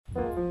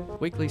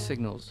Weekly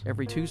Signals,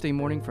 every Tuesday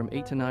morning from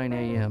 8 to 9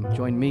 a.m.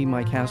 Join me,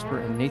 Mike Hasper,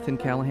 and Nathan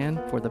Callahan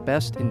for the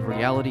best in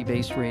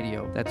reality-based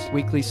radio. That's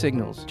Weekly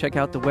Signals. Check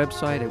out the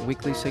website at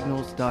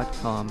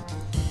weeklysignals.com.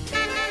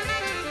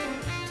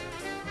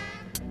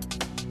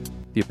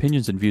 The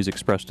opinions and views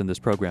expressed in this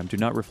program do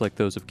not reflect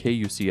those of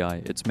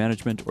KUCI, its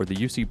management, or the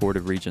UC Board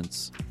of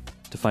Regents.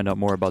 To find out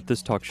more about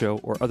this talk show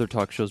or other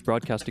talk shows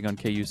broadcasting on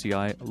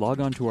KUCI,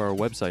 log on to our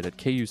website at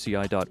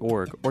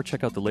kuci.org or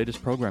check out the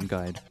latest program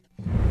guide.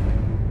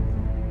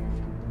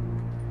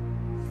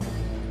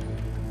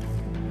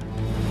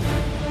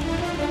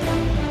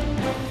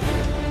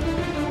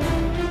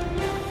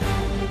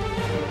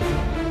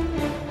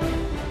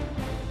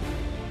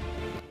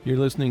 You're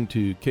listening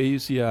to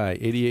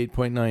KUCI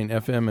 88.9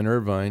 FM in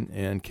Irvine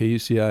and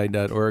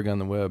KUCI.org on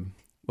the web.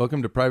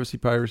 Welcome to Privacy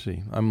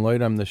Piracy. I'm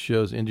Lloyd. I'm the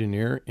show's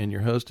engineer, and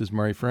your host is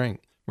Mari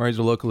Frank. Mari's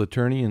a local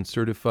attorney and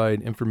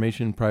certified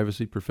information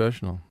privacy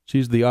professional.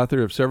 She's the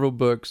author of several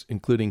books,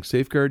 including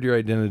Safeguard Your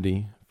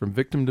Identity, From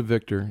Victim to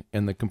Victor,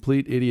 and The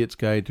Complete Idiot's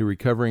Guide to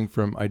Recovering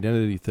from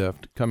Identity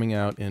Theft, coming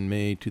out in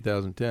May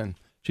 2010.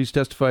 She's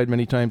testified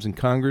many times in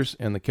Congress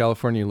and the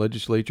California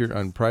legislature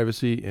on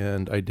privacy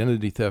and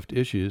identity theft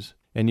issues.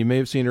 And you may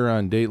have seen her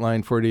on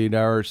Dateline, 48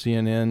 Hour,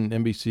 CNN,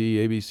 NBC,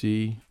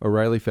 ABC,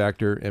 O'Reilly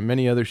Factor, and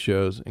many other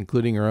shows,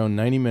 including her own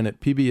 90-minute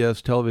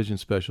PBS television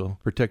special,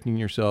 Protecting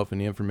Yourself in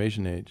the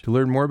Information Age. To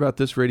learn more about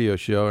this radio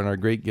show and our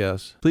great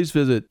guests, please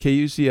visit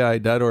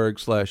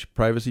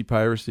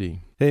kuci.org/privacypiracy.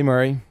 Hey,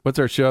 Mari, what's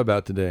our show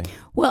about today?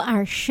 Well,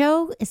 our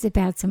show is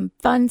about some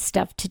fun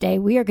stuff today.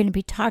 We are going to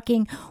be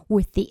talking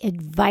with the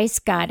Advice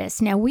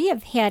Goddess. Now, we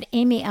have had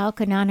Amy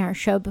Alkin on our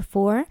show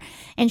before,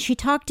 and she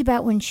talked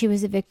about when she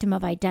was a victim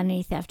of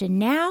identity theft. And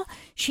now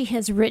she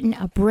has written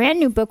a brand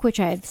new book,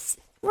 which I have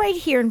right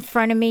here in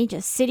front of me,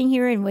 just sitting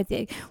here and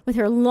with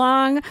her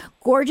long,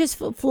 gorgeous,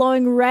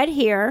 flowing red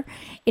hair.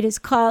 It is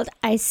called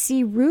I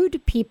See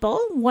Rude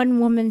People, One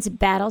Woman's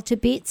Battle to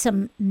Beat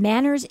Some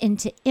Manners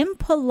into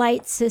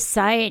Impolite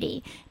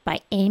Society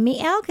by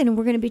Amy Alkin. And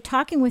we're going to be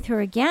talking with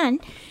her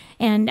again.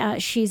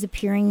 And she's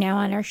appearing now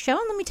on our show.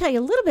 And let me tell you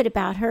a little bit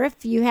about her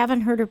if you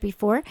haven't heard her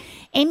before.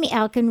 Amy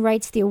Alkin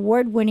writes the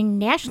award-winning,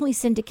 nationally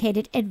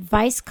syndicated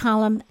advice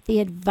column,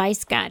 The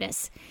Advice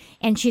Goddess.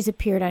 And she's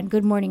appeared on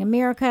Good Morning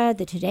America,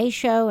 The Today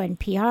Show,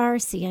 NPR,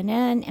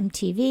 CNN,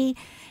 MTV,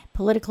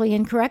 Politically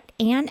Incorrect,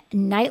 and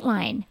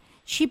Nightline.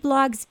 She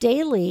blogs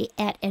daily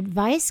at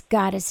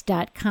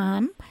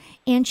advicegoddess.com,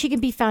 and she can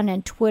be found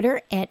on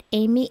Twitter at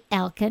Amy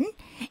Alkin,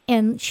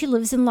 and she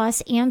lives in Los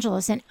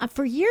Angeles. And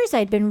for years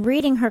I'd been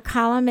reading her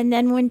column, and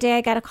then one day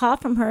I got a call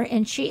from her,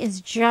 and she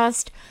is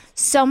just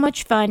so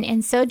much fun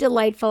and so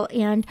delightful.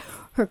 And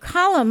her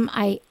column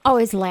I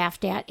always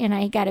laughed at, and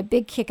I got a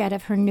big kick out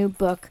of her new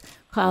book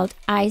called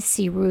I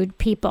See Rude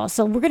People.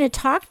 So we're going to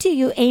talk to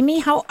you,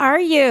 Amy. How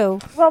are you?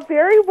 Well,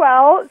 very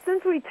well.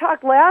 Since we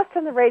talked last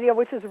on the radio,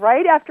 which is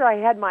right after I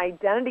had my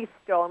identity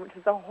stolen, which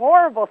is a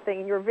horrible thing,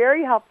 and you were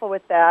very helpful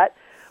with that.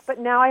 But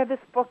now I have this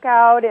book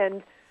out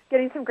and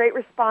getting some great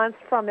response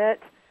from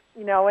it,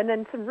 you know, and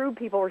then some rude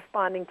people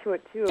responding to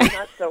it, too,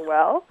 not so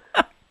well.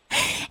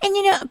 And,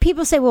 you know,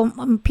 people say,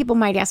 well, people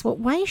might ask, well,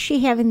 why is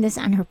she having this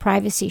on her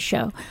privacy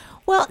show?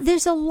 Well,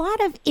 there's a lot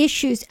of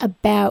issues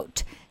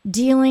about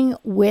dealing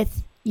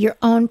with your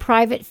own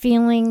private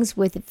feelings,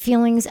 with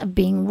feelings of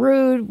being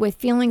rude, with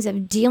feelings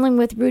of dealing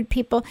with rude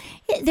people.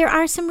 There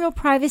are some real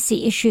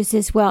privacy issues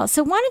as well.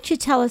 So why don't you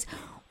tell us,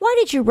 why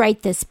did you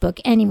write this book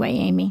anyway,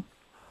 Amy?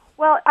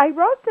 Well, I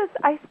wrote this,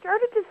 I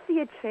started to see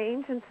a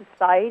change in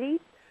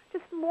society.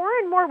 Just more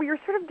and more, we were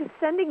sort of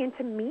descending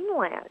into mean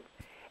land.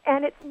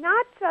 And it's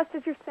not just,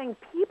 as you're saying,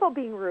 people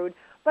being rude,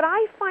 but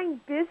I find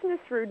business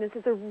rudeness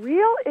is a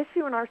real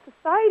issue in our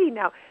society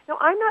now. Now,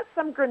 I'm not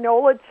some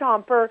granola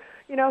chomper,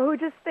 you know, who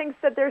just thinks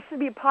that there should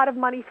be a pot of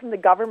money from the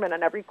government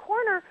on every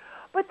corner,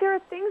 but there are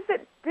things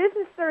that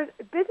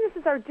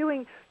businesses are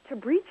doing to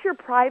breach your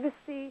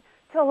privacy,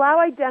 to allow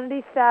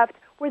identity theft,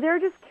 where they're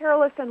just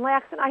careless and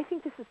lax, and I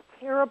think this is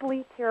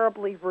terribly,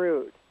 terribly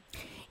rude.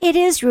 It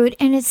is rude,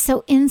 and it's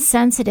so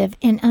insensitive,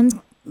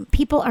 and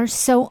people are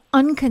so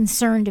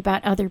unconcerned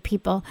about other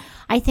people.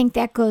 I think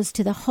that goes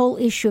to the whole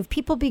issue of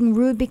people being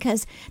rude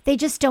because they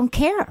just don't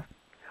care.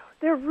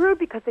 They're rude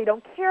because they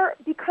don't care,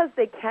 because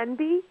they can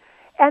be,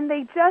 and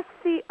they just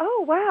see,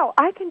 oh, wow,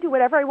 I can do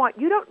whatever I want.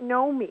 You don't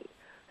know me.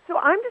 So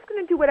I'm just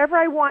going to do whatever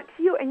I want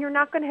to you, and you're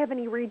not going to have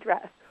any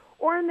redress.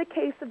 Or in the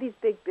case of these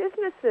big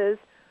businesses,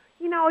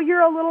 you know,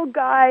 you're a little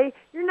guy,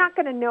 you're not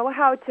going to know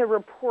how to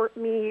report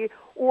me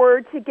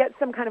or to get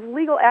some kind of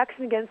legal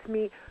action against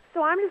me.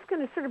 So I'm just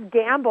going to sort of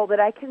gamble that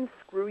I can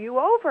screw you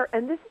over.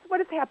 And this is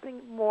what is happening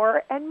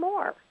more and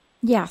more.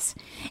 Yes.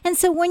 And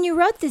so when you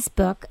wrote this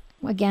book,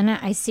 again,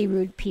 I See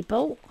Rude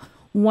People,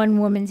 One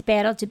Woman's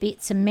Battle to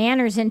Beat Some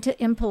Manners into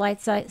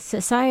Impolite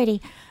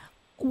Society,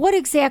 what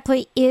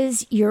exactly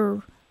is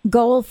your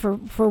goal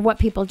for what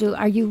people do?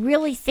 Are you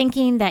really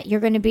thinking that you're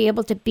going to be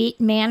able to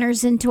beat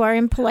manners into our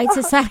impolite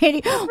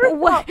society?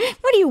 What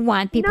do you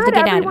want people to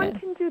get out of it? Not everyone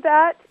can do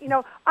that. You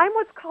know, I'm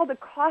what's called a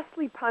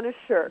costly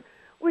punisher,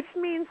 which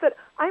means that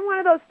I'm one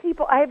of those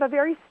people, I have a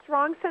very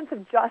strong sense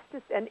of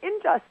justice and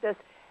injustice,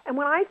 and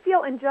when I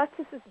feel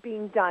injustice is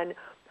being done,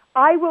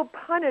 I will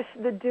punish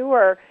the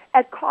doer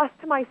at cost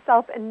to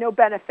myself and no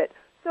benefit.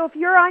 So if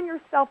you're on your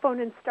cell phone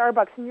in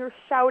Starbucks and you're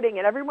shouting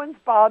and everyone's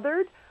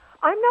bothered,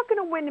 I'm not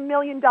going to win $1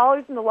 million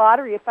in the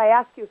lottery if I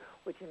ask you,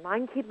 would you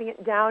mind keeping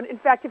it down? In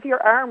fact, if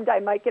you're armed, I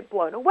might get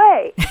blown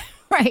away.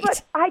 Right.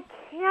 But I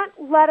can't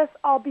let us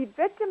all be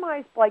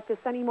victimized like this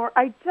anymore.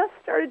 I just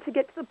started to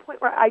get to the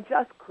point where I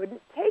just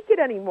couldn't take it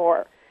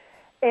anymore.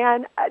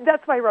 And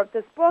that's why I wrote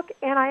this book.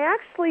 And I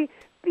actually,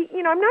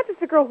 I'm not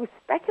just a girl who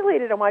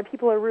speculated on why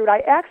people are rude. I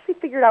actually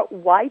figured out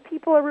why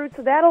people are rude.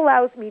 So that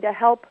allows me to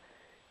help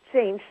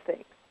change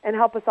things and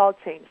help us all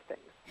change things.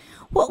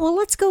 Well,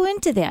 let's go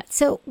into that.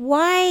 So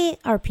why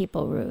are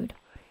people rude?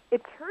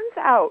 It turns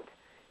out,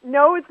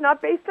 no, it's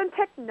not based on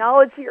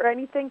technology or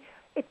anything.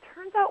 It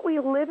turns out we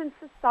live in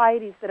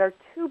societies that are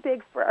too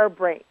big for our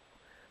brains.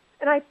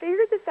 And I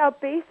figured this out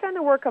based on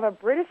the work of a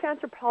British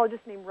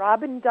anthropologist named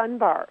Robin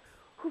Dunbar,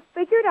 who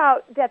figured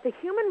out that the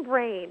human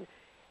brain,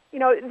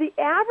 the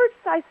average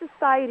size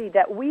society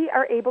that we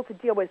are able to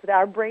deal with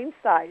our brain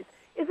size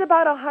is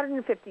about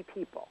 150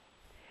 people.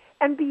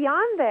 And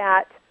beyond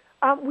that,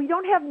 we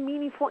don't have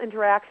meaningful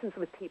interactions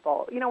with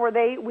people,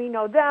 where we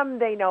know them,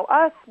 they know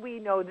us, we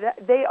know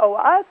that they owe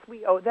us,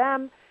 we owe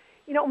them.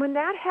 When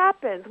that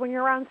happens, when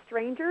you're around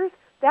strangers,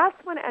 that's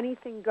when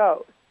anything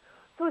goes.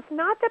 So it's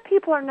not that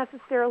people are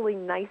necessarily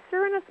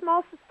nicer in a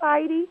small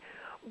society,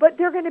 but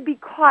they're going to be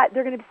caught.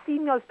 They're going to be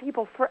seeing those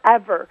people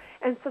forever,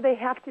 and so they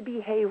have to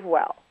behave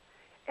well.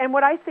 And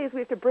what I say is we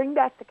have to bring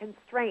back the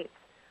constraints,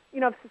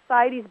 of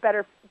society's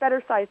better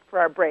sized for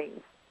our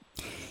brains.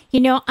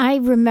 I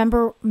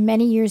remember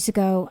many years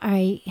ago,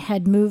 I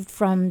had moved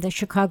from the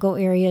Chicago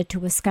area to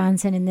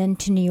Wisconsin and then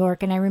to New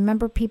York. And I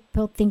remember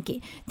people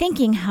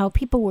thinking how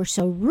people were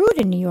so rude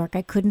in New York.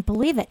 I couldn't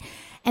believe it.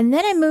 And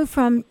then I moved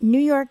from New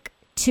York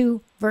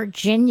to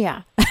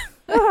Virginia,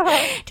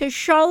 to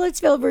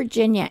Charlottesville,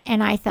 Virginia.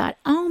 And I thought,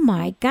 oh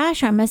my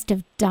gosh, I must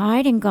have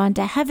died and gone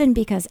to heaven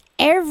because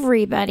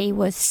everybody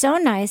was so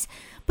nice.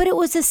 But it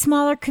was a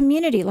smaller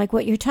community, like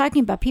what you're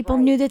talking about. People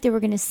knew that they were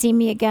going to see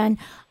me again.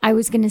 I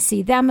was going to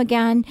see them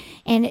again.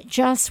 And it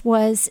just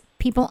was,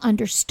 people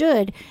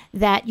understood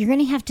that you're going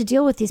to have to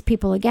deal with these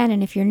people again.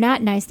 And if you're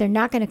not nice, they're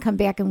not going to come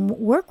back and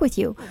work with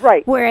you.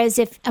 Right. Whereas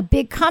if a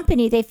big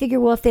company, they figure,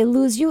 well, if they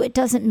lose you, it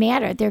doesn't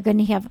matter. They're going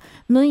to have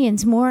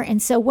millions more.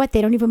 And so what?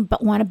 They don't even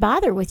want to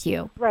bother with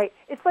you. Right.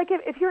 It's like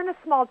if you're in a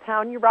small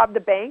town, you rob the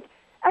bank,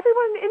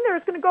 everyone in there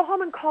is going to go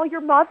home and call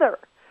your mother.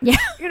 Yeah.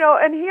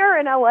 And here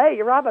in L.A.,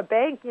 you rob a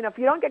bank, if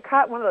you don't get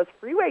caught in one of those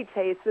freeway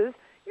chases,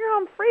 you're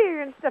home free.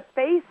 You're just a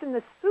face in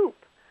the soup.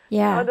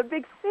 Yeah. The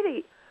big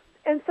city.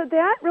 And so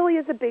that really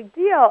is a big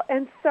deal.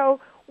 And so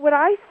what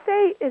I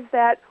say is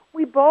that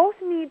we both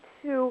need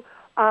to,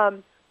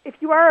 if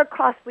you are a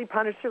costly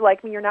punisher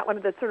like me, you're not one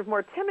of the sort of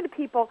more timid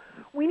people,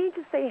 we need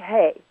to say,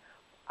 hey,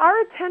 our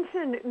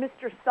attention,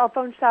 Mr. Cell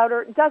Phone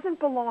Shouter, doesn't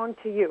belong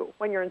to you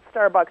when you're in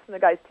Starbucks and the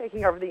guy's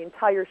taking over the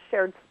entire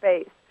shared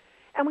space.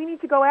 And we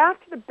need to go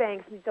after the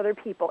banks and these other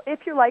people. If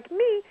you're like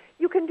me,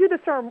 you can do the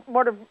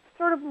sort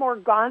of more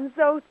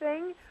gonzo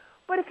thing.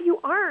 But if you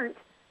aren't,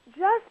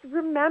 just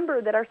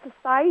remember that our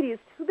society is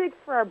too big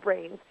for our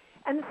brains.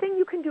 And the thing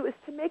you can do is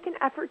to make an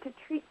effort to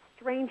treat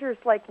strangers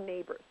like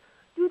neighbors.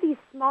 Do these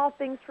small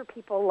things for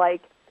people,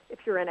 like if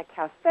you're in a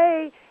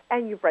cafe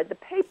and you've read the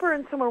paper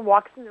and someone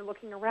walks in, they're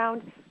looking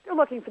around, they're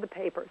looking for the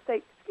paper.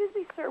 Say, excuse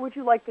me, sir, would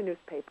you like the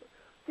newspaper?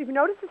 So you've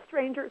noticed a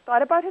stranger,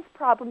 thought about his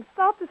problem,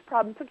 solved his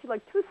problem, took you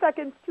like 2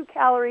 seconds, 2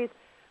 calories,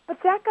 but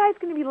that guy's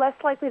going to be less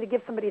likely to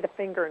give somebody the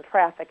finger in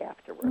traffic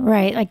afterwards.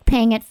 Right, like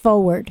paying it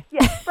forward.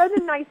 Yes, spread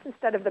the nice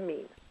instead of the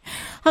mean.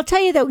 I'll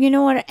tell you, though, you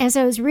know what, as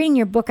I was reading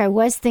your book, I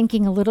was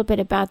thinking a little bit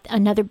about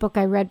another book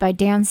I read by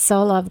Dan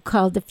Solove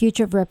called The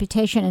Future of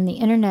Reputation and the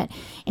Internet.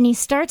 And he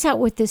starts out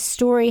with this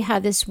story how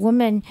this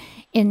woman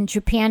in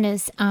Japan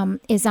is on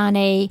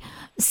a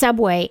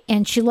subway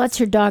and she lets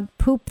her dog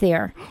poop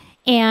there.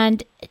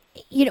 And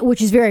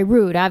which is very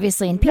rude,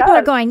 obviously. And people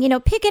are going,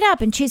 pick it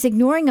up. And she's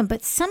ignoring them.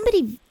 But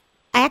somebody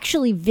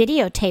actually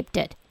videotaped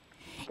it.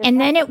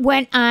 And then it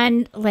went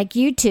on like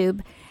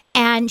YouTube.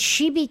 And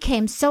she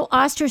became so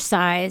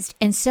ostracized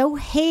and so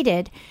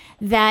hated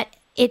that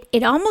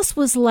it almost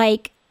was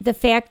like the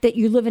fact that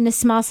you live in a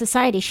small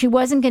society. She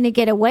wasn't going to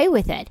get away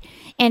with it.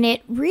 And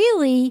it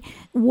really,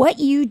 what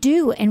you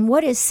do and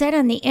what is said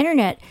on the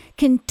internet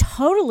can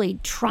totally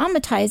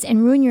traumatize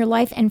and ruin your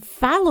life and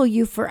follow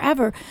you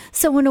forever.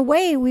 So in a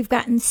way, we've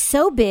gotten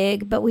so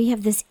big, but we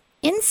have this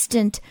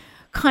instant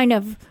kind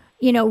of,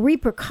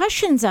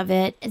 repercussions of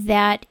it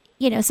that,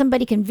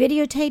 somebody can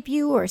videotape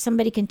you or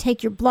somebody can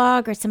take your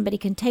blog or somebody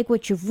can take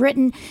what you've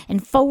written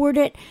and forward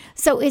it.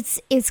 So it's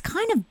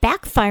kind of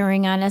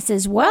backfiring on us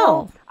as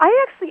well.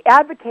 I actually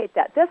advocate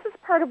that. This is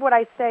part of what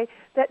I say,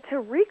 that to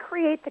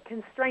recreate the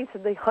constraints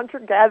of the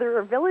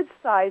hunter-gatherer village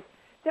size,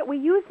 that we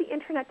use the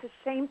internet to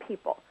shame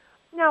people.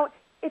 Now,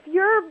 if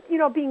you're,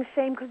 being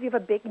shamed because you have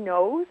a big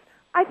nose,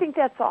 I think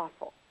that's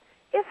awful.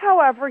 If,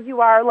 however, you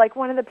are like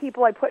one of the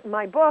people I put in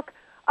my book,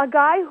 a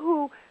guy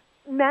who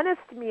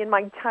menaced me in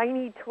my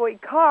tiny toy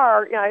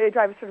car. I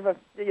drive sort of a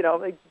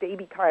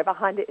baby car. I have a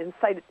Honda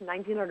Insight. It's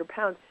 1,900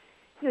 pounds.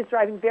 He was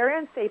driving very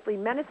unsafely,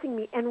 menacing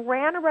me, and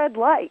ran a red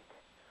light.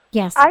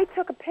 Yes. I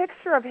took a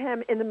picture of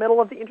him in the middle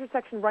of the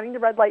intersection running the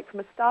red light from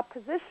a stop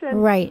position.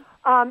 Right.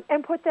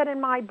 And put that in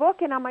my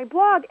book and on my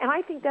blog, and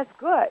I think that's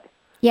good.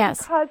 Yes.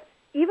 Because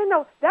even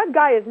though that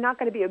guy is not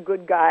going to be a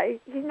good guy,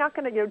 he's not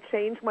going to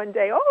change one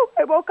day. Oh,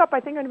 I woke up, I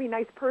think I'm going to be a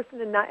nice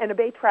person and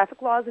obey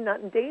traffic laws and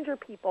not endanger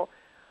people.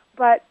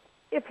 But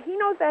if he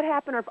knows that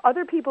happened, or if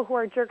other people who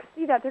are jerks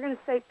see that, they're going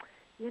to say,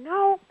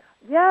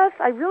 yes,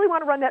 I really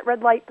want to run that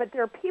red light, but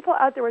there are people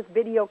out there with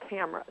video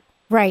cameras.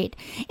 Right.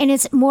 And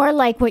it's more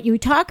like what you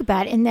talk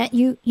about in that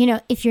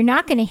if you're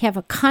not going to have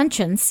a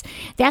conscience,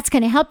 that's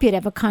going to help you to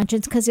have a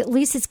conscience because at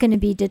least it's going to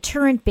be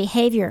deterrent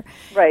behavior.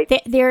 Right.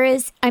 There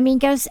is, I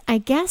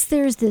guess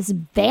there's this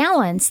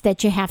balance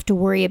that you have to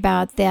worry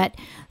about, that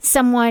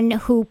someone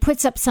who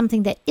puts up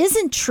something that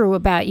isn't true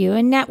about you,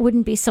 and that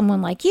wouldn't be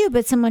someone like you,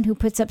 but someone who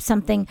puts up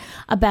something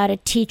about a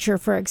teacher,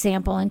 for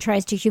example, and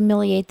tries to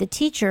humiliate the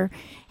teacher.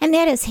 And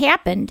that has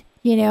happened.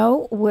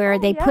 Where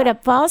they put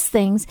up false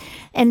things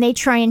and they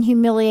try and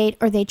humiliate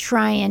or they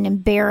try and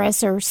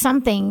embarrass or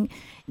something.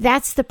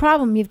 That's the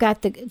problem. You've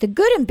got the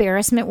good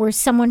embarrassment where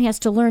someone has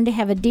to learn to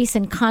have a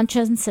decent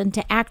conscience and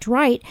to act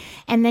right.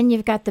 And then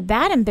you've got the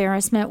bad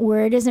embarrassment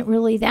where it isn't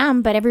really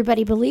them, but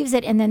everybody believes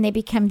it, and then they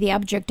become the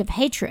object of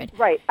hatred.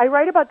 Right. I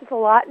write about this a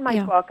lot in my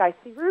book. I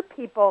see rude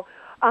people.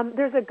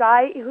 There's a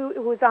guy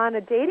who was on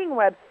a dating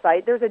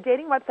website. There's a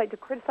dating website to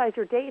criticize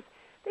your dates.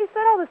 They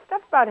said all this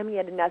stuff about him. He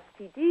had an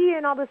STD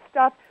and all this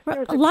stuff. There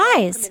was a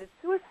guy who committed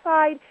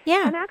suicide.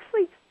 Yeah. And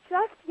actually,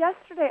 just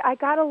yesterday, I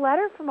got a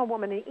letter from a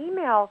woman, an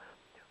email,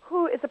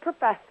 who is a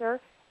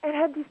professor, and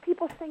had these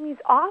people saying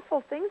these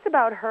awful things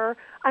about her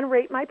on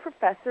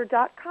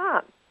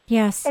RateMyProfessor.com.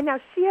 Yes. And now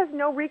she has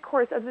no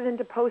recourse other than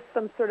to post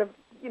some sort of,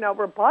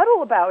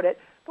 rebuttal about it.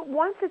 But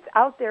once it's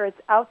out there,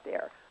 it's out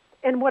there.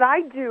 And what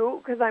I do,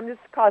 because I'm this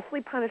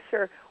costly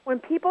punisher, when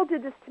people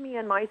did this to me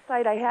on my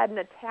site, I had an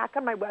attack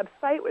on my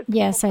website with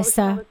yes, I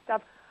saw. All this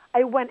stuff.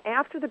 I went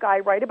after the guy. I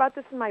write about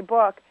this in my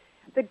book.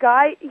 The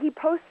guy, he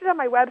posted on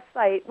my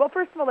website. Well,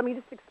 first of all, let me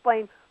just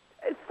explain.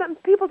 Some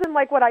people didn't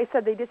like what I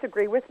said. They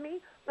disagree with me,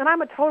 and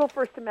I'm a total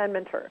First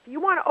Amendmenter. If you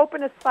want to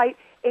open a site,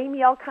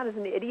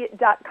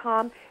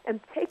 amyelkonisananidiot.com, and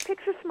take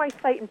pictures from my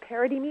site and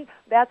parody me,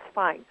 that's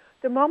fine.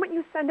 The moment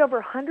you send over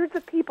hundreds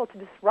of people to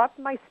disrupt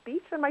my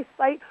speech on my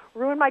site,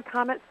 ruin my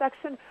comment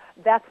section,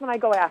 that's when I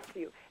go after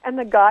you. And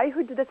the guy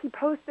who did this,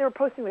 they were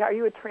posting, are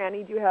you a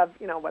tranny? Do you have,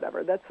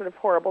 whatever, that sort of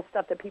horrible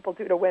stuff that people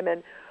do to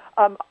women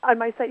on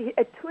my site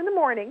at 2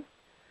 a.m,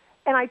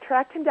 and I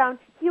tracked him down.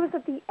 He was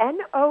at the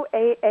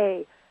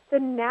NOAA, the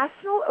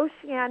National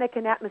Oceanic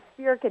and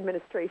Atmospheric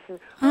Administration.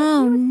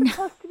 Oh, he was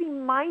supposed to be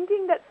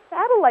minding that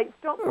satellites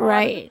don't fall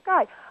out of the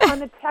sky on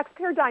the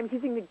taxpayer dime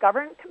using the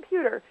government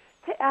computer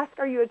to ask,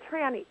 are you a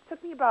tranny? It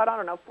took me about,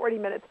 40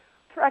 minutes.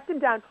 Tracked him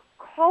down,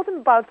 called him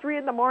about 3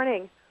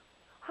 a.m.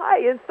 Hi,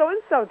 is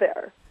so-and-so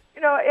there?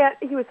 And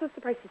he was so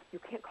surprised. He said, you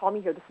can't call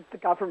me here. This is the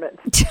government.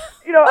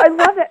 I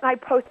love it. And I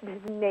posted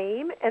his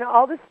name and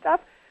all this stuff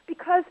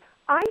because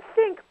I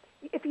think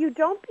if you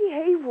don't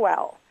behave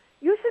well,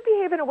 you should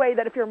behave in a way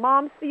that if your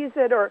mom sees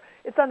it or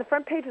it's on the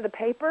front page of the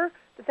paper,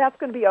 that's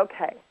going to be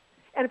okay.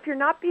 And if you're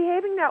not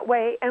behaving that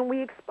way and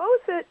we expose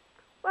it,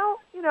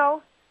 well,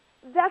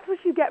 that's what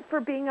you get for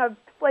being a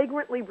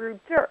flagrantly rude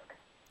jerk.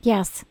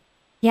 Yes.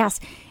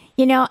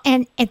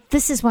 And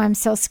this is why I'm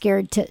so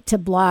scared to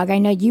blog. I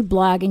know you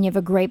blog and you have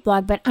a great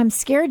blog, but I'm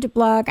scared to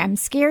blog. I'm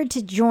scared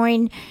to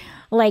join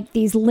like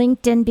these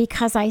LinkedIn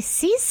because I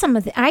see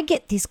I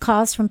get these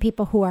calls from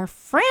people who are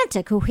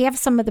frantic, who have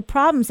some of the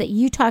problems that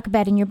you talk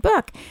about in your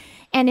book.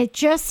 And it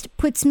just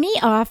puts me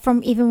off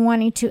from even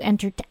wanting to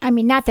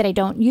not that I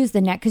don't use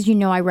the net, because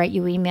I write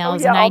you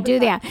emails and I do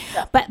that.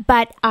 Yeah.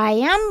 But I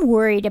am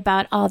worried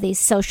about all these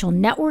social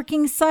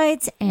networking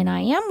sites, and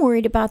I am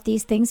worried about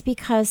these things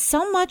because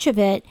so much of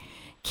it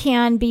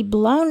can be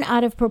blown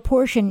out of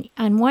proportion.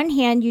 On one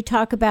hand, you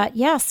talk about,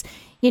 yes,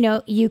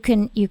 you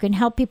can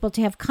help people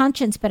to have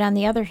conscience, but on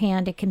the other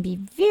hand, it can be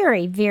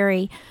very,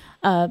 very,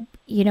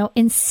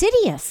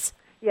 insidious.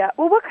 Yeah.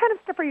 Well, what kind of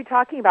stuff are you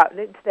talking about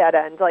to that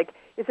end? Like,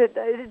 is it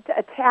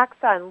attacks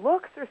on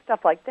looks or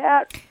stuff like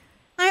that?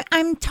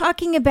 I'm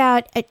talking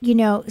about,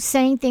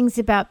 saying things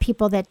about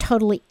people that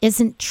totally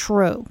isn't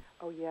true.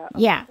 Oh, yeah.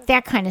 Yeah,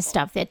 that kind of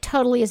stuff that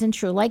totally isn't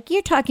true. Like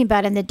you're talking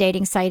about in the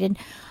dating site, and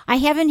I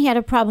haven't had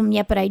a problem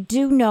yet, but I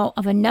do know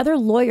of another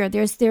lawyer.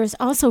 There's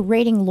also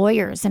rating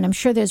lawyers, and I'm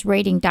sure there's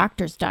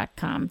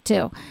ratingdoctors.com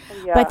too.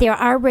 Yeah. But there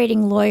are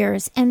rating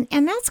lawyers, and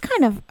that's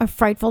kind of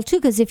frightful too,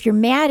 because if you're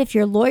mad if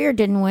your lawyer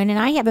didn't win, and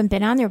I haven't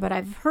been on there, but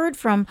I've heard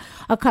from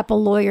a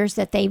couple lawyers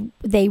that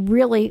they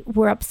really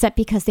were upset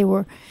because there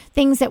were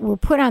things that were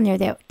put on there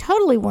that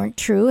totally weren't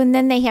true, and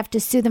then they have to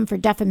sue them for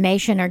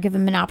defamation or give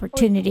them an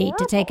opportunity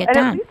to take it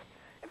down.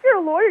 If you're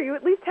a lawyer, you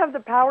at least have the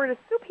power to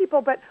sue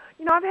people, but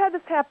I've had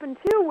this happen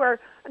too, where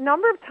a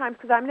number of times,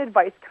 because I'm an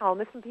advice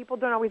columnist and people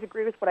don't always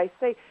agree with what I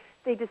say,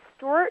 they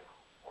distort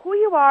who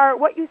you are,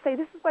 what you say.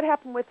 This is what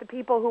happened with the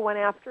people who went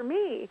after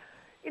me,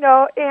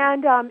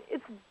 and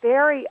it's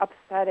very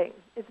upsetting.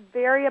 It's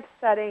very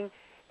upsetting.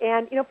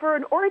 And, for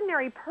an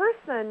ordinary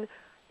person,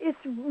 it's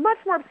much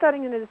more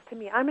upsetting than it is to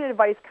me. I'm an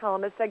advice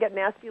columnist. I get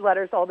nasty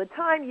letters all the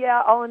time.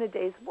 Yeah, all in a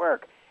day's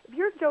work. If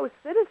you're Joe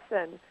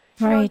Citizen,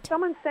 right.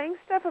 Someone's saying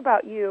stuff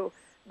about you,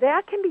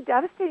 that can be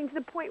devastating to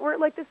the point where,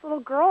 like, this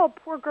little girl,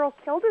 poor girl,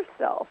 killed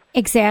herself.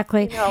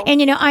 Exactly.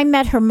 And, I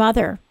met her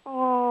mother.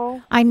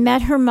 Oh. I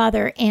met her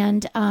mother,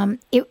 and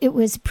it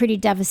was pretty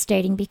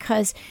devastating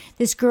because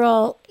this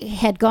girl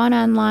had gone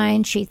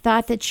online. She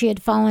thought that she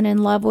had fallen in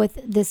love with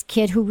this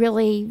kid who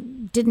really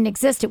didn't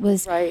exist. It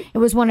was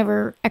one of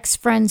her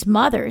ex-friend's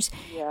mothers.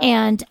 Yeah.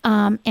 And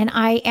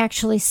I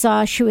actually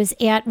saw she was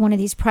at one of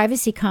these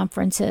privacy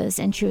conferences,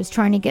 and she was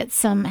trying to get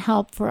some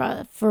help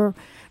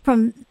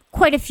from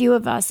quite a few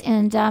of us,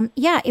 and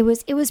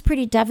it was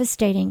pretty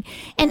devastating.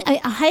 And a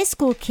high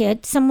school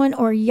kid, someone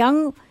or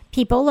young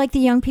people like the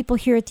young people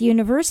here at the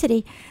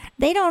university,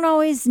 they don't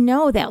always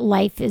know that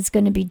life is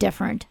going to be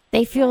different.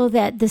 They feel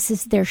that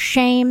they're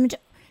shamed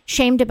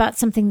about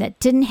something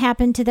that didn't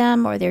happen to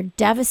them, or they're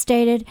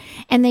devastated,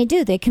 and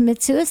they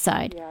commit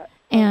suicide. Yeah.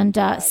 And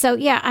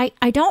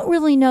I don't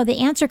really know the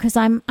answer because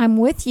I'm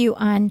with you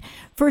on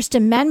First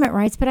Amendment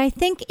rights, but I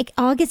think it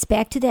all gets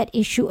back to that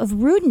issue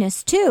of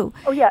rudeness too.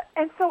 Oh, yeah.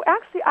 And so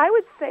actually I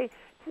would say,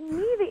 to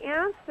me, the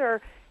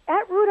answer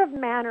at root of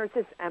manners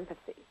is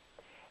empathy.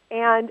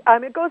 And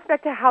it goes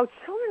back to how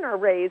children are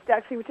raised,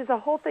 actually, which is a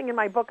whole thing in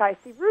my book, I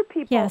See Rude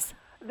People, yes.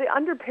 The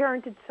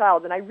underparented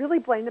child, and I really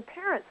blame the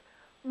parents.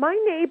 My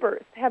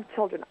neighbors have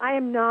children. I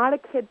am not a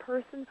kid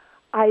person.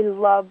 I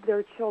love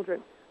their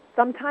children.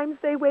 Sometimes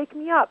they wake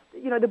me up.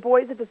 The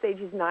boys at this age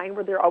is 9,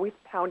 where they're always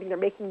pounding. They're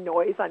making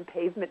noise on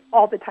pavement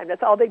all the time.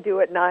 That's all they do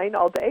at 9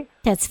 all day.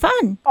 That's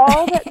fun.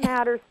 All that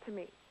matters to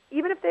me,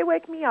 even if they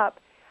wake me up,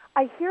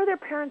 I hear their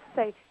parents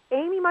say,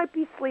 Amy might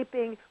be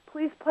sleeping,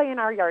 please play in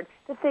our yard,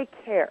 that they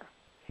care.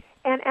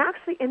 And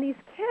actually, in these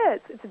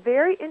kids, it's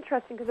very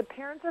interesting because the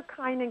parents are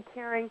kind and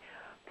caring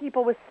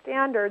people with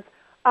standards.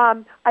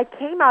 I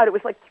came out, it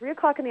was like 3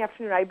 o'clock in the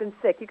afternoon. I'd been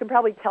sick. You can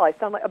probably tell I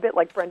sound a bit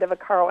like Brenda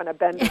Vaccaro on a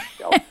Bender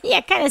show.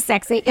 Yeah, kind of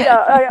sexy.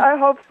 Yeah, I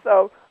hope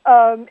so.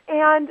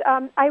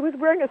 I was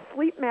wearing a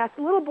sleep mask.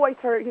 The little boy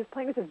he was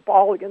playing with his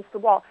ball against the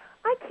wall.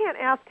 I can't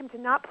ask him to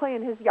not play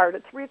in his yard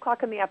at 3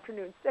 o'clock in the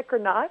afternoon, sick or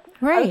not.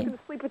 Right. I was going to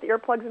sleep with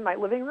earplugs in my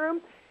living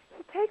room.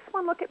 He takes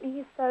one look at me.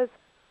 He says,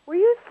 were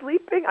you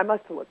sleeping? I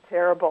must have looked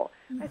terrible.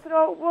 I said,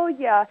 oh, well,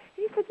 yeah. And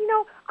he said,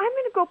 I'm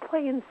going to go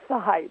play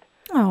inside.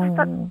 Oh. I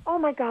thought, oh,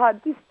 my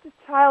God, this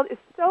child is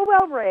so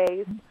well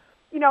raised,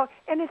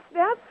 and it's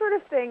that sort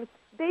of thing.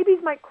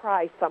 Babies might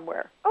cry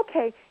somewhere.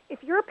 Okay,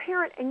 if you're a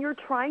parent and you're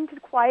trying to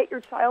quiet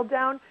your child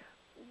down,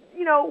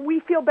 we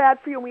feel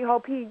bad for you and we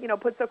hope he,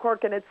 puts a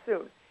cork in it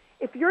soon.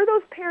 If you're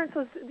those parents,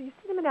 you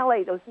see them in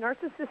L.A., those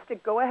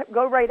narcissistic, go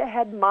right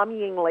ahead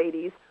mommying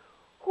ladies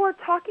who are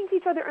talking to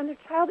each other and their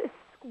child is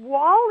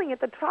squalling at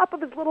the top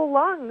of his little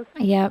lungs,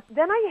 yep.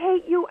 Then I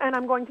hate you and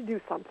I'm going to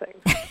do something.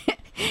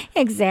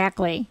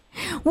 Exactly.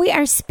 We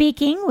are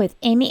speaking with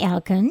Amy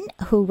Alkin,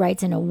 who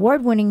writes an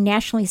award-winning,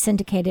 nationally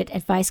syndicated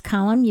advice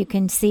column. You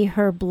can see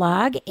her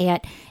blog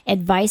at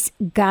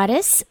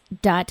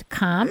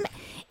advicegoddess.com.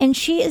 And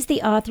she is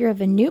the author of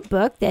a new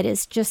book that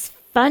is just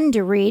fun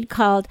to read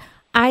called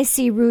I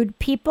See Rude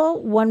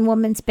People, One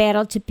Woman's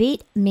Battle to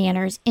Beat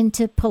Manners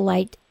into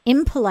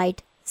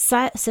Impolite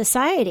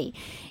Society.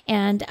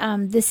 And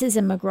this is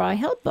a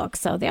McGraw-Hill book,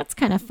 so that's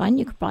kind of fun.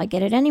 You could probably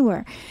get it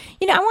anywhere.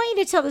 I want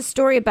you to tell the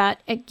story about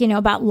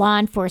law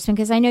enforcement,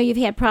 because I know you've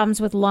had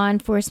problems with law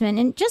enforcement,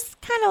 and just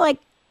kind of like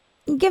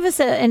give us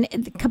a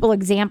couple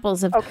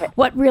examples of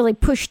what really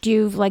pushed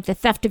you, like the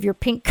theft of your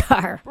pink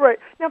car. Right.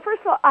 Now,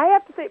 first of all, I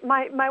have to say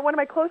my one of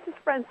my closest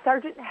friends,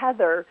 Sergeant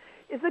Heather,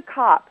 is a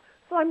cop,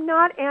 so I'm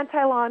not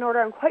anti-law and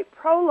order. I'm quite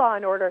pro-law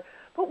and order.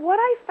 But what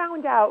I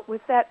found out was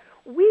that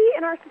we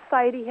in our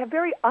society have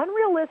very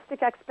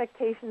unrealistic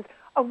expectations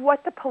of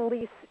what the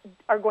police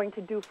are going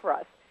to do for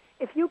us.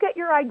 If you get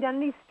your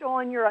identity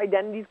stolen, your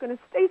identity is going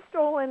to stay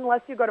stolen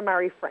unless you go to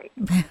Mary Frank.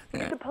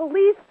 The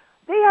police,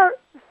 they are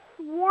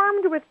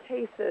swarmed with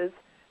cases.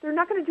 They're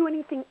not going to do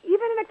anything,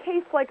 even in a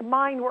case like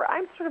mine where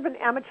I'm sort of an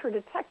amateur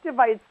detective.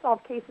 I had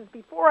solved cases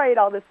before I had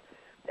all this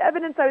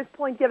evidence I was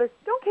pulling together.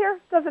 Don't care,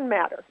 doesn't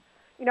matter.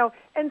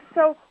 And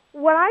so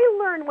what I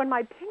learned when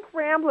my pink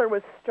Rambler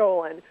was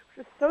stolen, which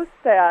was so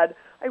sad,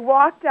 I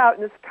walked out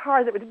in this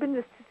car that would have been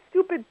this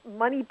stupid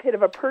money pit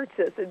of a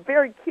purchase and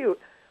very cute.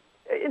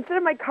 Instead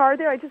of my car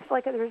there, I just felt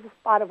like there was a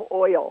spot of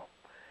oil.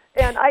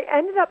 And I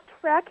ended up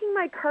tracking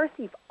my car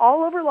thief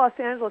all over Los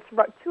Angeles for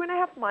about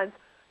 2.5 months.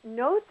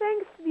 No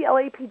thanks to the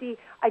LAPD.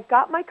 I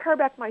got my car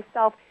back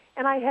myself,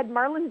 and I had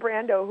Marlon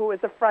Brando, who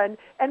was a friend,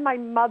 and my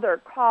mother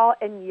call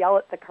and yell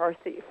at the car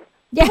thief.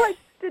 Yeah. Who I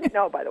didn't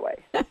know, by the way.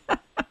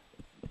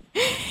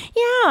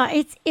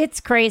 Yeah, it's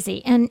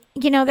crazy. And,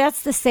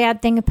 that's the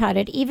sad thing about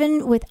it.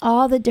 Even with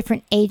all the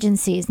different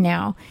agencies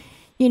now,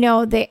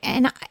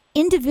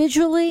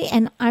 individually,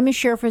 and I'm a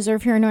sheriff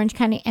reserve here in Orange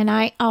County, and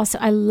I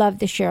love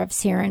the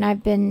sheriffs here, and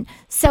I've been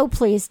so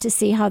pleased to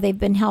see how they've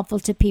been helpful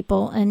to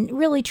people and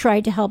really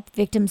tried to help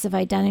victims of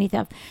identity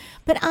theft.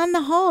 But on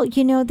the whole,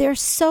 they're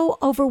so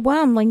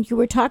overwhelmed, like you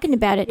were talking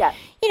about it. Yes.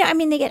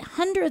 They get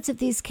hundreds of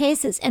these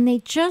cases, and they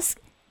just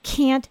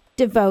can't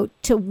devote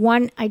to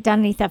one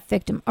identity theft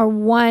victim or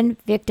one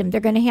victim. They're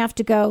going to have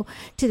to go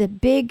to the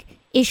big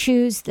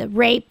issues, the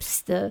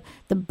rapes, the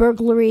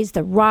burglaries,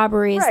 the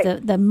robberies,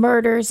 right. the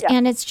murders, Yeah.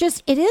 and it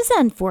is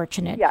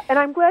unfortunate. Yeah, and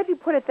I'm glad you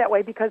put it that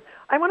way, because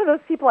I'm one of those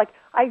people,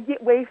 I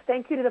wave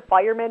thank you to the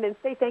firemen and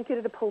say thank you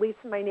to the police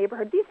in my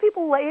neighborhood. These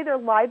people lay their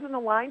lives on the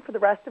line for the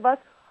rest of us.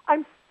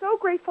 I'm so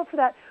grateful for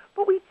that,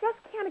 but we just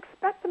can't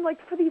expect them,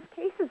 for these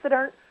cases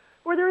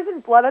where there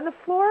isn't blood on the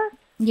floor.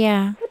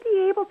 Yeah. To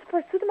be able to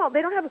pursue them all.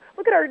 They don't have,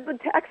 look at the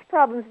tax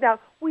problems now.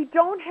 We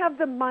don't have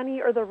the money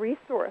or the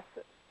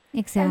resources.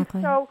 Exactly.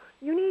 And so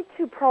you need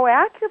to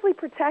proactively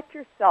protect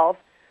yourself.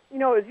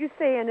 As you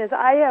say, and as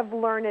I have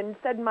learned and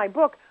said in my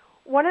book,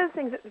 one of the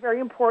things that's very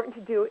important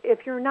to do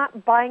if you're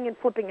not buying and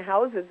flipping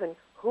houses, and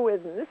who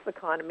is in this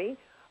economy,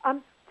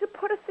 to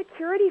put a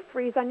security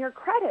freeze on your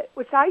credit,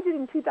 which I did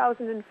in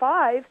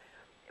 2005,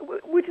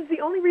 which is the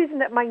only reason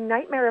that my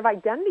nightmare of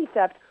identity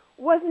theft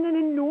wasn't an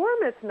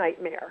enormous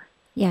nightmare.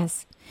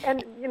 Yes.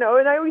 And, and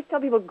I always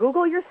tell people,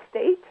 Google your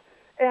state,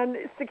 and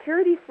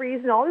security freeze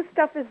and all this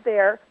stuff is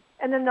there.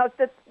 And then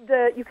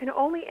you can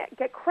only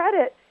get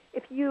credit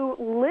if you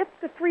lift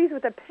the freeze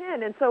with a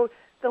pin. And so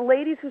the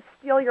ladies who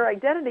steal your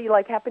identity,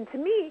 like happened to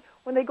me,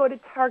 when they go to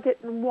Target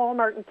and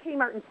Walmart and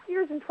Kmart and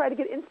Sears and try to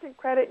get instant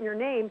credit in your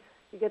name,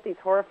 you get these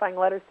horrifying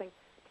letters saying,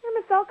 "Dear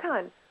Miss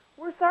Elcon,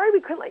 we're sorry we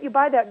couldn't let you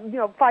buy that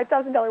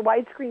 $5,000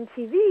 widescreen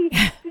TV.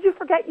 Did you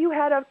forget you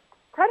had a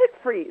credit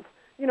freeze?"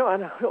 And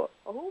I go,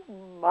 oh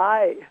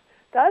my,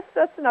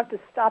 that's enough to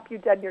stop you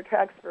dead in your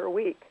tracks for a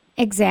week.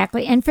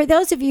 Exactly. And for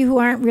those of you who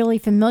aren't really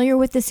familiar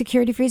with the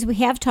security freeze, we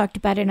have talked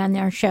about it on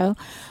our show,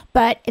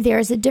 but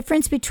there's a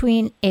difference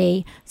between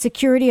a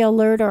security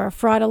alert or a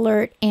fraud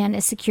alert and a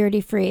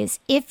security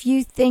freeze. If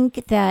you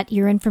think that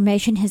your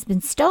information has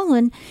been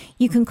stolen,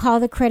 you can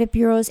call the credit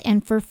bureaus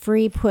and for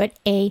free put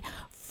a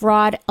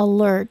fraud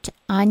alert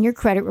on your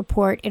credit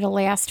report. It'll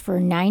last for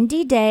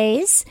 90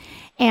 days.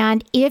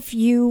 And if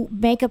you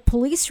make a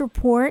police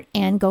report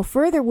and go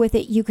further with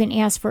it, you can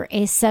ask for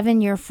a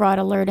 7-year fraud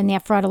alert. And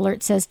that fraud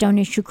alert says, don't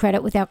issue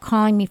credit without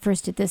calling me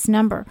first at this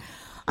number.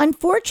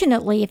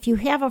 Unfortunately, if you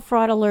have a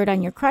fraud alert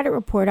on your credit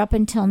report up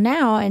until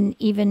now, and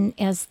even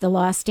as the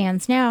law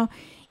stands now,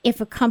 if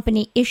a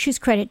company issues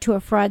credit to a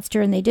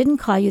fraudster and they didn't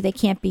call you, they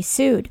can't be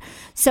sued.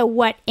 So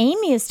what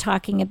Amy is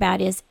talking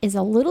about is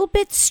a little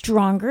bit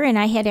stronger, and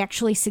I had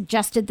actually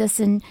suggested this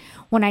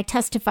when I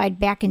testified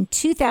back in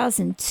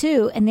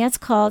 2002, and that's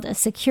called a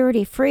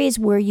security freeze,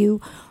 where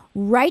you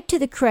write to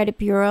the credit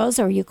bureaus,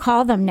 or you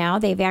call them now.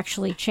 They've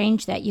actually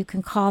changed that. You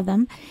can call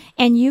them,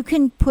 and you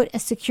can put a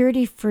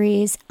security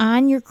freeze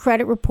on your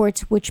credit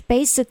reports, which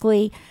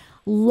basically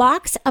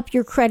locks up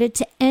your credit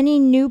to any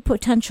new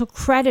potential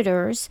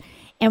creditors.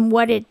 And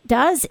what it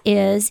does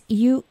is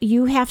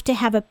you have to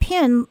have a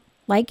PIN,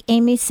 like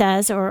Amy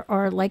says,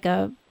 or like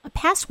a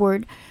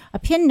password, a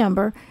PIN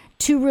number,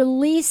 to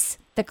release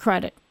the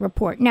credit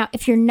report. Now,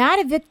 if you're not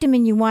a victim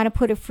and you want to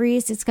put a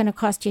freeze, it's going to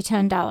cost you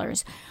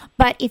 $10.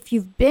 But if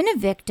you've been a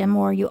victim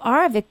or you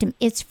are a victim,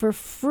 it's for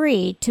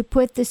free to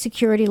put the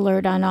security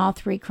alert on all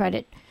 3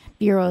 credit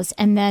bureaus,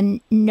 and then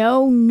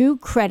no new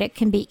credit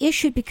can be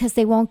issued because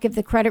they won't give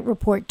the credit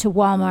report to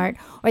Walmart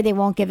or they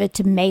won't give it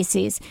to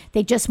Macy's.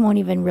 They just won't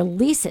even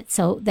release it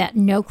so that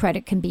no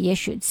credit can be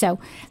issued. So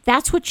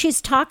that's what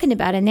she's talking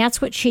about, and that's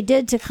what she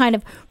did to kind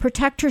of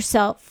protect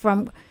herself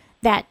from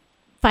that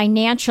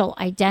financial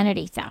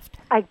identity theft.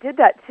 I did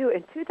that too.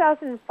 In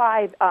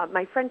 2005,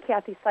 my friend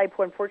Kathy Sipe,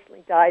 who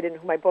unfortunately died and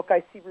who my book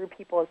I See Rude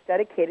People is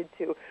dedicated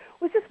to,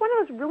 was just one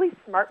of those really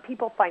smart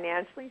people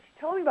financially.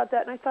 She told me about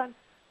that, and I thought,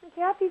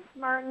 Kathy's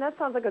smart, and that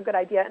sounds like a good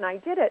idea, and I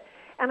did it.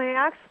 And I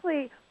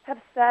actually have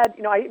said,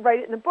 I write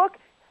it in the book,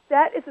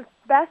 that is the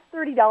best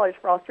 $30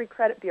 for all 3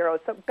 credit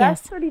bureaus. So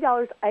best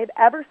 $30 I've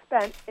ever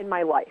spent in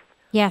my life.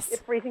 Yes.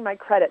 It's freezing my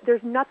credit.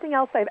 There's nothing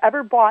else I've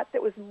ever bought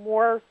that was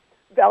more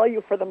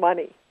value for the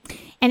money.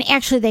 And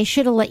actually, they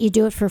should have let you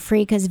do it for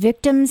free, because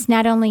victims,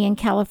 not only in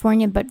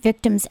California, but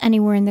victims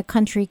anywhere in the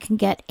country, can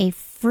get a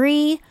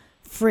free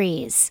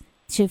freeze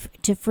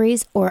to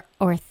freeze or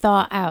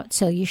thaw out.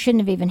 So you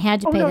shouldn't have even had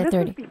to pay the $30.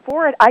 This was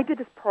before it. I did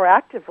this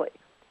proactively.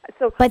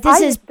 So but this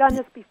had done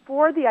this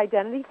before the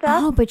identity theft.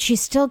 Oh, but she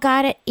still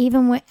got it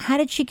even when. How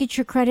did she get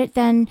your credit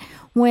then?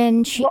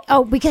 When she?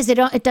 Well, because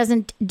it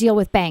doesn't deal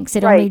with banks.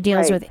 It only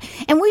deals with.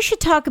 And we should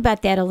talk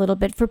about that a little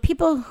bit for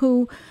people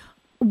who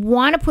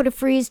want to put a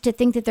freeze to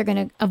think that they're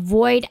going to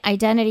avoid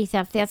identity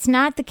theft. That's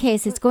not the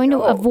case. It's going to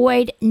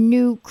avoid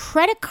new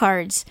credit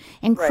cards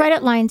and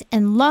credit lines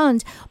and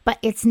loans, but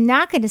it's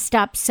not going to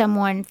stop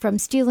someone from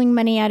stealing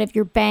money out of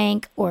your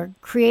bank or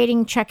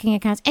creating checking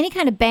accounts. Any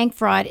kind of bank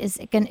fraud is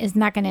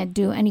not going to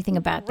do anything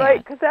about that. Right,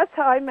 because that's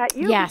how I met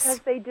you, Yes. because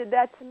they did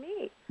that to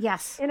me.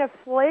 Yes. In a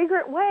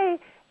flagrant way.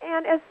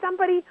 And as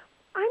somebody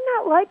I'm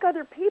not like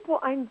other people.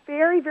 I'm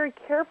very, very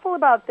careful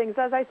about things.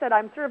 As I said,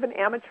 I'm sort of an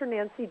amateur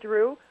Nancy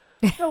Drew.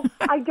 So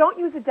I don't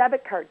use a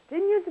debit card.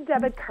 Didn't use a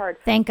debit card.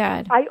 Thank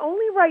God. I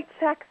only write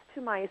checks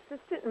to my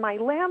assistant and my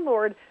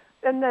landlord,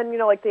 and then,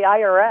 like the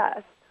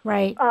IRS.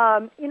 Right.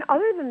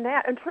 Other than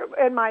that,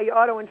 and my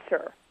auto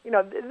insurer,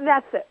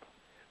 that's it.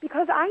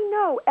 Because I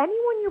know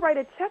anyone you write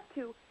a check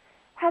to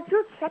has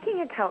your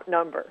checking account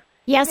number.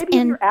 Yes, maybe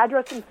and your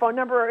address and phone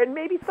number, and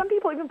maybe some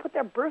people even put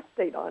their birth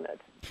date on it.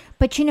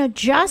 But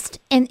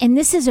and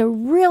this is a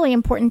really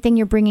important thing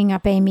you're bringing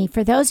up, Amy.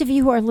 For those of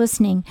you who are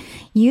listening,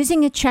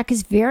 using a check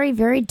is very,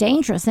 very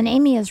dangerous, and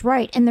Amy is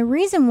right. And the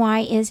reason why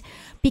is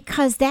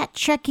because that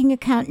checking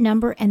account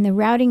number and the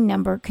routing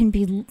number can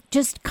be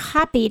just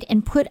copied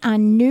and put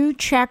on new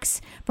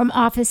checks from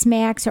Office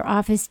Max or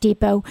Office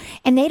Depot,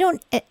 and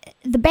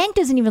the bank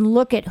doesn't even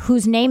look at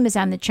whose name is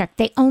on the check.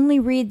 They only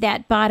read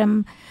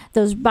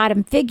those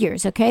bottom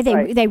figures, okay?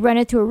 They run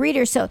it through a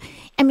reader. So,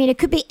 it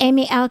could be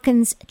Amy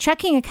Alkin's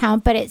checking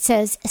account, but it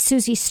says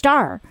Susie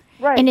Starr.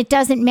 Right. And it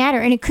doesn't matter.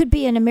 And it could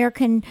be an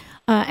American,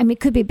 it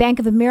could be Bank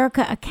of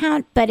America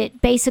account, but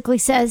it basically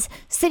says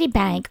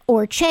Citibank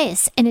or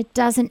Chase. And it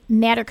doesn't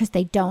matter because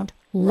they don't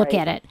look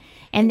at it.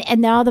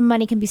 And all the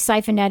money can be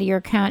siphoned out of your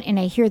account. And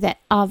I hear that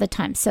all the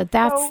time. So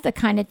that's the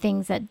kind of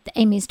things that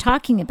Amy's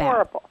talking about.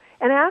 Horrible.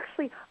 And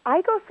actually,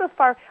 I go so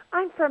far.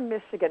 I'm from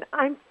Michigan.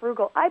 I'm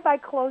frugal. I buy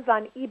clothes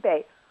on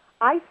eBay.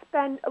 I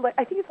spend,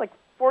 I think it's like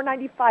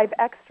 $4.95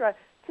 extra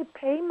to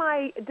pay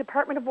my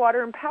Department of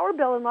Water and Power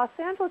bill in Los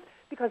Angeles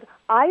because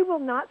I will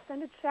not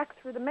send a check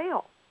through the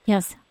mail.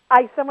 Yes.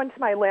 I send one to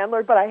my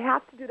landlord, but I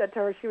have to do that to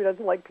her. She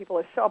doesn't like people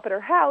to show up at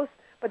her house.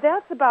 But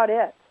that's about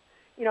it.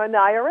 And the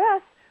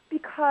IRS,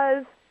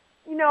 because,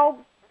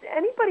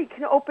 anybody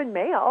can open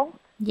mail.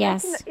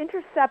 Yes. They can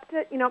intercept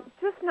it,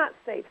 just not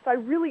safe. So I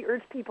really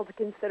urge people to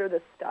consider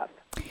this stuff.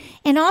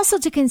 And also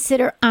to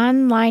consider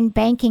online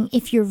banking.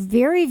 If you're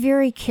very,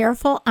 very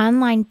careful,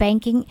 online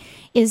banking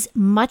is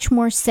much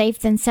more safe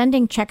than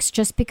sending checks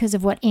just because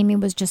of what Amy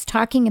was just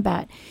talking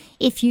about.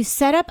 If you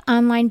set up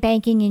online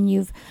banking and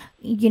you've,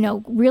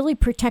 really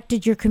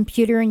protected your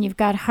computer and you've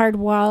got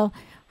hardwire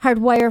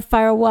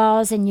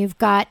firewalls and you've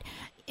got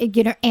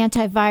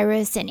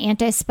antivirus and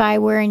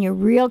anti-spyware, and you're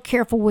real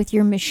careful with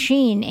your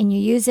machine and you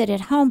use it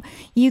at home,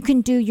 you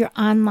can do your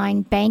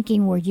online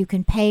banking where you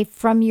can pay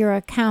from your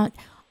account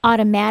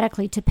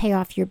automatically to pay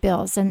off your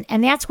bills.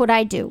 And that's what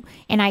I do.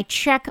 And I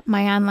check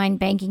my online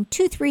banking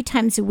 2-3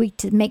 times a week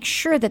to make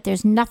sure that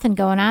there's nothing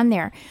going on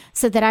there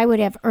so that I would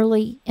have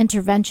early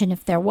intervention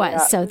if there was.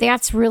 Yeah. So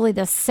that's really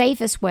the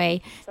safest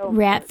way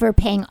for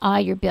paying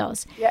all your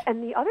bills. Yeah,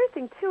 and the other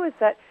thing, too, is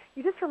that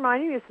you just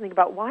reminded me of something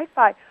about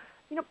Wi-Fi.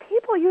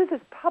 People use this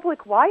public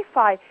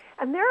Wi-Fi,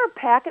 and there are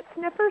packet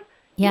sniffers.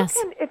 Yes.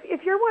 You can,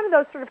 if you're one of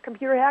those sort of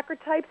computer hacker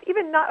types,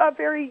 even not a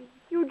very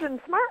huge and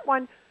smart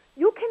one,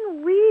 you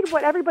can read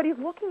what everybody's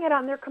looking at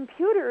on their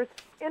computers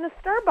in a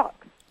Starbucks.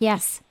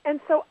 Yes.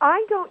 And so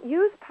I don't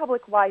use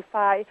public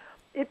Wi-Fi.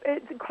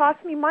 It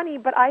costs me money,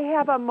 but I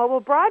have a mobile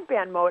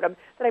broadband modem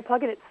that I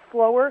plug in. It's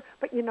slower,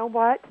 but you know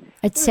what?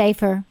 It's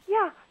safer.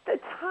 Yeah. The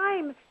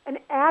time and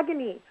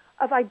agony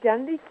of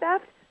identity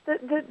theft,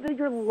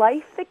 your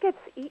life that gets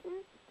eaten.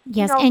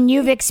 Yes, and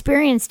you've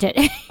experienced it.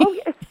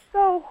 It's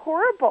so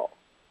horrible.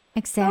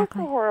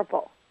 Exactly. So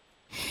horrible.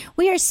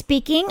 We are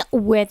speaking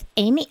with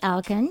Amy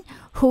Alkin,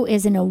 who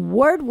is an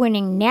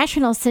award-winning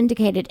national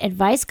syndicated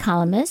advice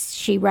columnist.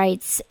 She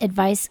writes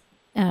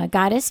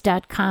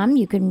advicegoddess.com.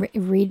 You can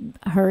read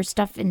her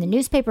stuff in the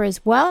newspaper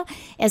as well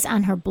as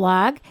on her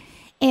blog.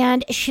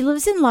 And she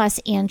lives in Los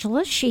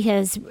Angeles.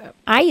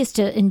 I used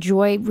to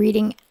enjoy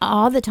reading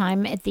all the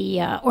time at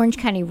the Orange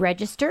County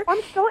Register.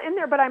 I'm still in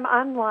there, but I'm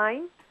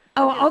online.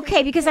 Oh,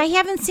 okay, because I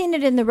haven't seen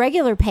it in the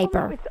regular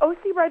paper. No, it's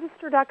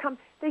ocregister.com.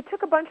 They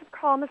took a bunch of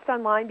columnists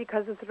online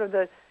because of sort of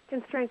the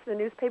constraints of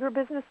the newspaper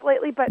business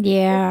lately, but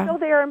they're still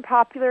there and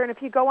popular. And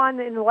if you go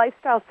on in the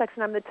lifestyle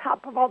section, I'm the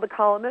top of all the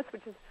columnists,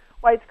 which is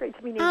why it's great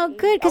to be named. Oh,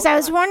 good, because I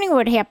was wondering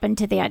what happened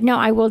to that. No,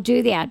 I will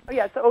do that. Oh,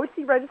 yeah, so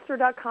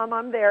ocregister.com,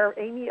 I'm there,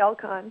 Amy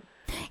Alkin.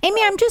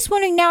 Amy, I'm just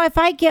wondering now if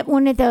I get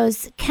one of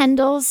those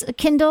Kindles,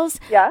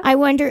 yeah? I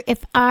wonder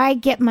if I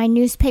get my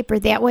newspaper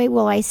that way,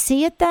 will I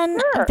see it then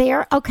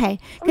there? Okay,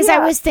 because I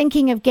was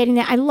thinking of getting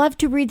that. I love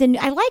to read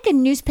I like a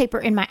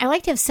newspaper I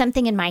like to have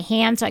something in my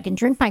hand so I can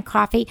drink my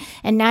coffee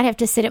and not have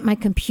to sit at my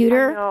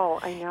computer.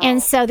 I know.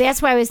 And so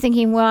that's why I was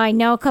thinking, well, I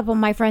know a couple of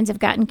my friends have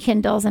gotten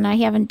Kindles and I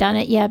haven't done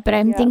it yet, but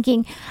I'm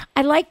thinking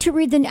I like to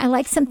read I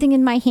like something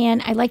in my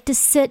hand. I like to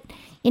sit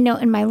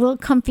in my little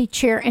comfy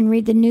chair and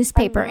read the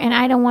newspaper. And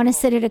I don't want to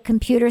sit at a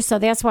computer, so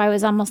that's why I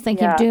was almost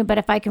thinking of doing it. But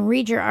if I can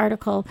read your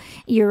article,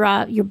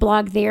 your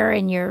blog there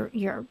and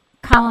your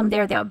column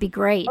there, that would be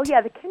great. Oh, yeah,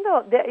 the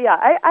Kindle,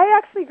 I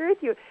actually agree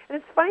with you. And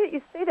it's funny that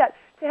you say that,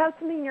 to have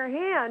something in your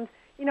hand,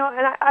 and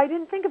I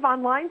didn't think of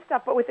online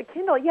stuff, but with the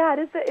Kindle,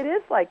 it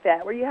is like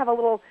that, where you have a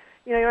little,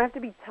 you don't have to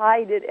be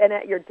tied and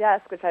at your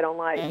desk, which I don't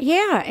like.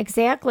 Yeah,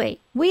 exactly.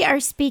 We are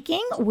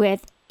speaking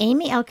with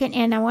Amy Elkin,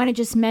 and I want to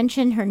just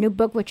mention her new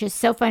book, which is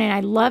so fun, and I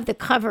love the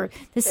cover.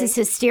 This is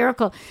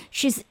hysterical.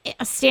 She's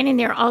standing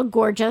there all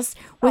gorgeous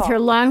with her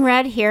long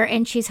red hair,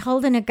 and she's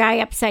holding a guy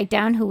upside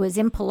down who was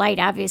impolite,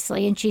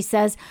 obviously, and she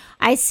says,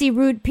 I see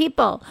rude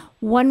people.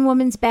 One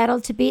woman's battle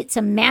to beat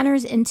some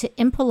manners into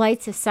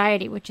impolite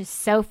society, which is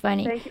so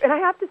funny. Thank you. And I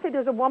have to say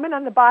there's a woman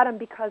on the bottom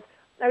because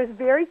I was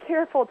very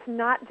careful to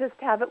not just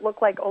have it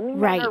look like only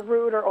men are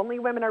rude or only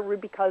women are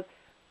rude, because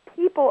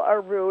people are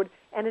rude,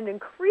 and an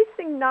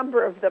increasing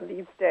number of them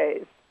these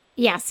days.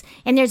 Yes,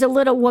 and there's a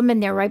little woman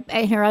there right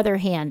in her other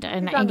hand,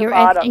 and you're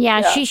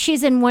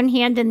she's in one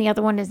hand and the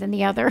other one is in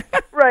the other.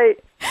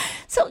 Right.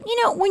 So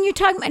when you're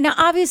talking about, now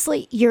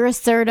obviously you're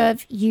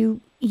assertive,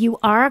 you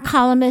are a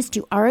columnist,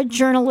 you are a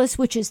journalist,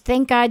 which is,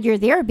 thank God you're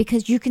there,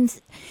 because you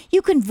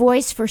can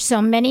voice for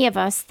so many of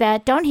us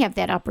that don't have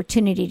that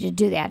opportunity to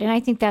do that, and I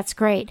think that's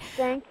great.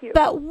 Thank you.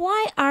 But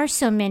why are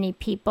so many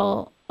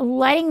people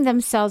letting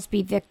themselves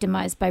be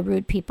victimized by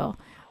rude people?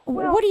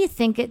 Well, what do you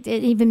think it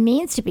even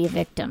means to be a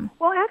victim?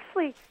 Well,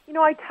 actually,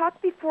 I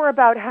talked before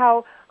about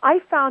how I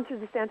found through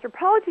this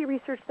anthropology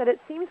research that it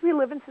seems we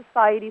live in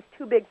societies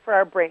too big for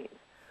our brains.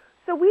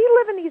 So we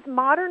live in these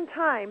modern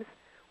times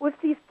with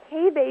these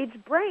cave-age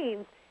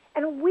brains,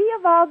 and we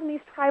evolved in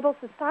these tribal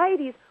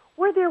societies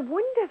where there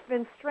wouldn't have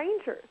been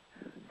strangers.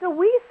 So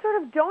we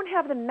sort of don't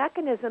have the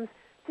mechanisms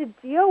to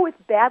deal with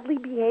badly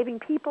behaving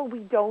people we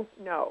don't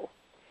know.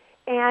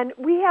 And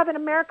we have in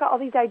America all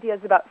these ideas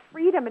about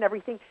freedom and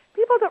everything.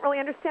 People don't really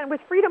understand with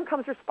freedom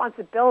comes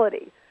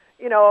responsibility,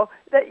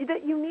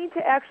 that you need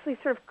to actually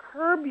sort of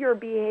curb your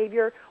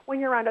behavior when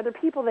you're around other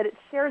people, that it's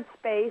shared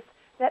space,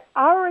 that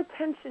our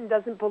attention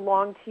doesn't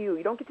belong to you.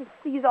 You don't get to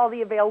seize all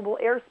the available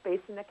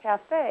airspace in a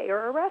cafe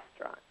or a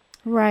restaurant.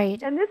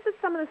 Right. And this is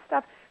some of the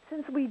stuff,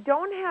 since we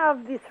don't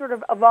have these sort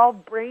of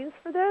evolved brains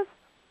for this,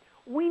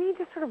 we need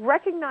to sort of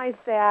recognize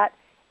that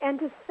and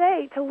to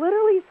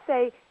literally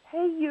say,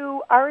 hey,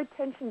 you, our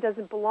attention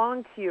doesn't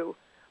belong to you.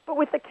 But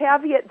with the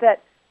caveat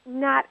that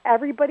not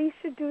everybody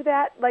should do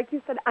that. Like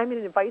you said, I'm an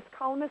advice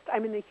columnist.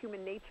 I'm in the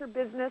human nature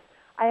business.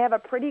 I have a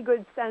pretty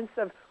good sense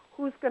of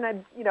who's going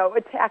to,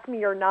 attack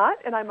me or not,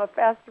 and I'm a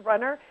fast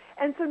runner.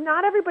 And so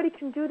not everybody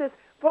can do this.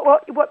 But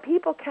what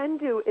people can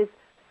do is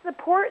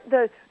support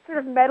the sort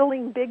of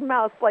meddling big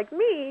mouths like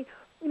me,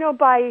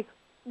 by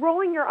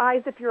rolling your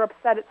eyes if you're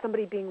upset at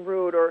somebody being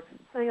rude, or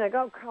saying like,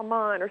 oh, come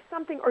on, or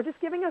something, or just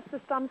giving us the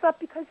thumbs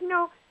up, because,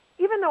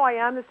 even though I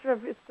am this sort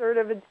of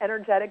assertive,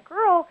 energetic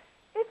girl,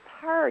 it's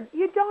hard.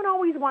 You don't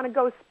always want to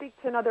go speak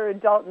to another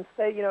adult and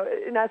say,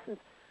 in essence,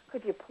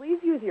 could you please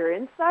use your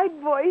inside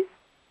voice?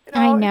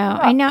 I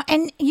know.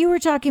 And you were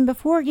talking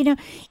before,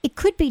 it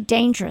could be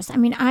dangerous. I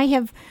mean, I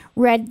have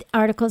read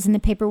articles in the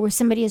paper where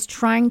somebody is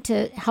trying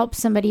to help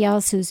somebody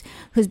else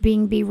who's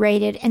being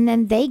berated, and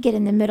then they get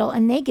in the middle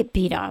and they get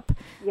beat up.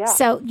 Yeah.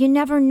 So you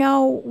never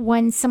know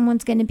when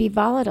someone's going to be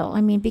volatile.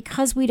 I mean,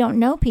 because we don't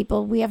know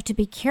people, we have to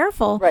be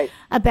careful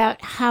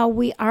about how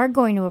we are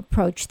going to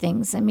approach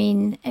things. I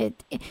mean,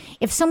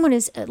 if someone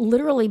is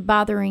literally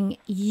bothering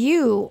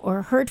you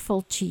or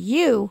hurtful to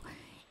you,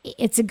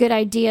 it's a good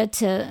idea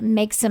to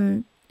make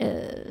some,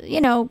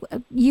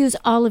 use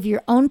all of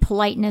your own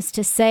politeness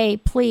to say,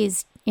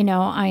 please,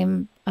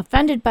 I'm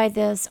offended by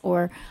this,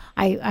 or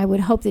I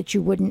would hope that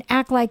you wouldn't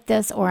act like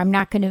this, or I'm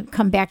not going to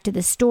come back to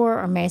the store,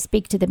 or may I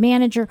speak to the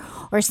manager,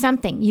 or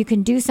something. You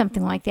can do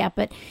something like that.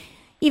 But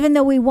even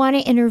though we want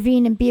to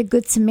intervene and be a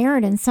good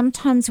Samaritan,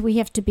 sometimes we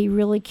have to be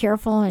really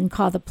careful and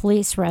call the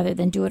police rather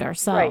than do it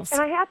ourselves.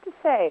 Right. And I have to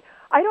say,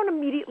 I don't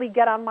immediately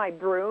get on my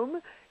broom.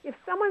 If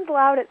someone's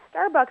loud at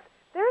Starbucks,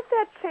 there's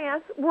that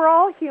chance. We're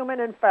all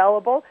human and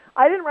fallible.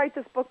 I didn't write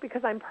this book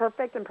because I'm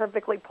perfect and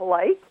perfectly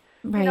polite.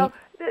 Right.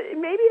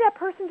 Maybe that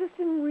person just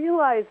didn't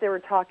realize they were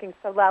talking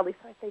so loudly.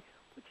 So I say,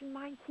 would you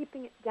mind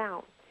keeping it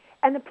down?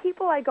 And the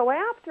people I go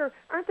after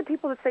aren't the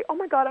people that say, oh,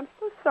 my God, I'm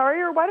so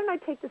sorry, or why didn't I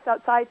take this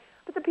outside?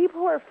 But the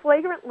people who are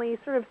flagrantly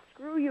sort of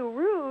screw you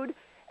rude,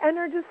 and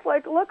they're just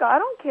like, look, I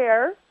don't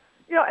care.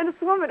 And this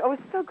woman, it was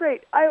so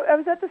great. I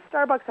was at the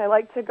Starbucks I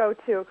like to go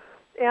to,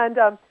 and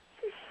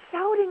she's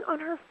shouting on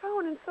her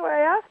phone, and so I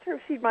asked her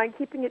if she'd mind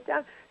keeping it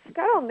down. She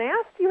got all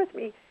nasty with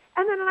me.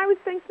 And then when I was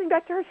saying something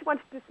back to her, she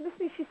wanted to dismiss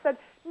me. She said,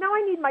 now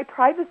I need my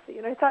privacy.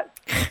 And I thought,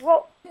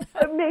 well,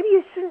 maybe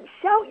you shouldn't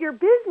shout your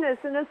business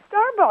in a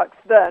Starbucks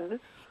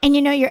then. And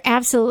you're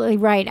absolutely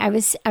right. I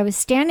was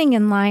standing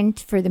in line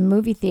for the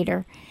movie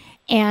theater,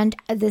 and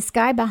this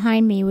guy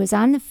behind me was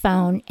on the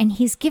phone, and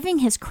he's giving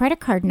his credit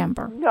card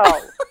number. No.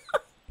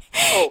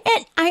 Oh.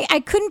 And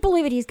I couldn't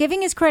believe it. He's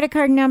giving his credit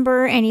card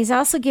number, and he's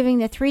also giving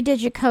the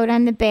 3-digit code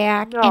on the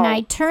back. No. And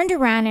I turned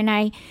around,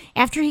 and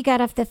after he got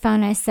off the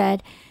phone, I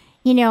said,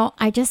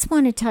 I just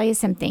want to tell you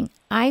something.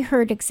 I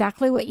heard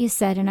exactly what you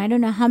said, and I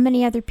don't know how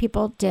many other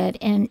people did.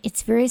 And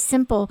it's very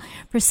simple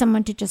for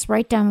someone to just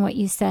write down what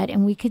you said,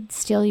 and we could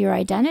steal your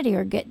identity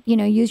or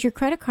use your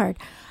credit card.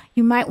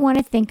 You might want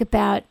to think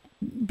about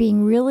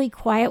being really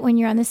quiet when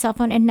you're on the cell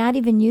phone, and not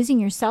even using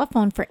your cell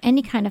phone for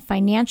any kind of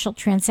financial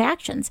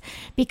transactions,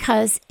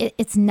 because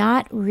it's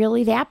not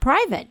really that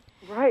private.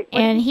 Right.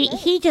 And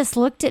he just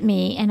looked at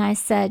me, and I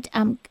said,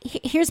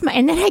 here's my,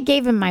 and then I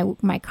gave him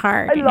my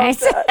card. I love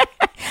that.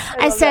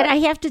 I said, I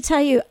have to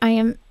tell you, I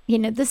am,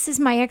 this is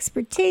my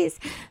expertise.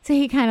 So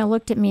he kind of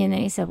looked at me, and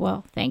then he said,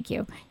 well, thank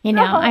you.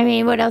 I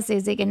mean, what else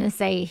is he going to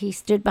say? He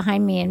stood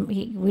behind me, and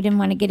we didn't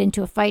want to get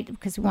into a fight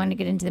because we wanted to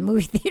get into the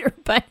movie theater.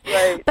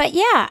 But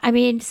yeah, I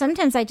mean,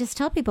 sometimes I just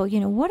tell people,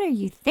 what are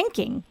you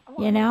thinking?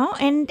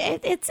 And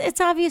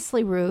it's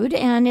obviously rude,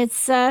 and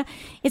it's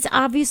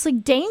obviously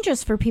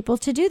dangerous for people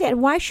to do that.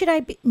 Why should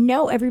I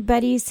know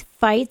everybody's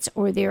fights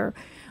or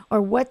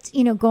what's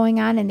going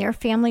on in their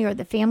family or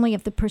the family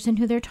of the person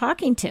who they're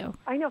talking to?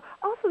 I know.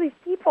 Also, these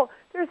people.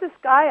 There's this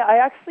guy. I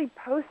actually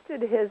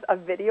posted a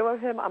video of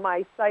him on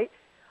my site.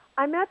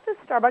 I'm at the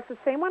Starbucks, the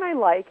same one I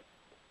like,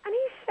 and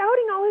he's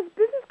shouting all his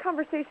business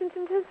conversations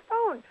into his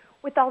phone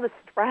with all the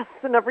stress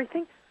and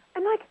everything.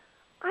 And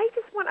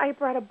I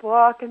brought a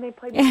book and they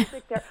played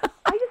music there.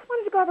 I just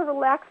wanted to go have a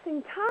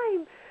relaxing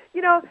time,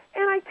 and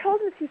I told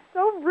him he's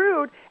so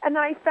rude. And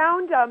then I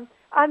found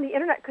on the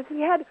internet, because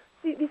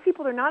these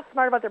people are not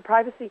smart about their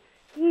privacy.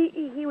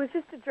 He was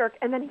just a jerk.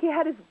 And then he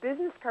had his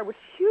business card with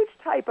huge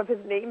type of his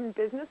name and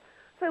business.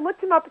 So I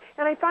looked him up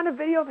and I found a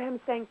video of him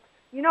saying,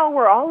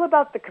 we're all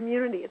about the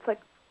community. It's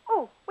like,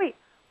 oh, wait.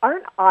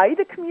 Aren't I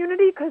the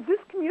community? Because this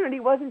community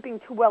wasn't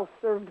being too well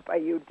served by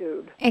you,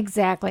 dude.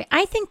 Exactly.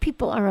 I think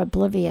people are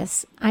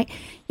oblivious.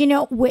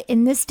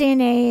 In this day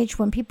and age,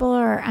 when people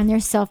are on their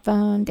cell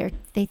phone,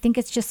 they think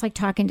it's just like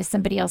talking to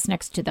somebody else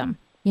next to them.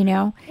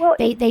 Well,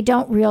 they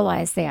don't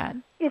realize that.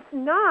 It's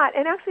not.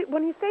 And actually,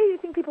 when you say you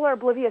think people are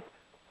oblivious,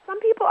 some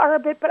people are a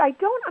bit, but I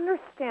don't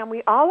understand.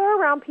 We all are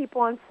around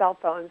people on cell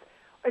phones,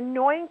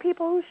 annoying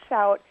people who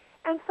shout.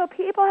 And so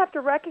people have to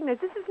recognize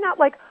this is not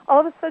like all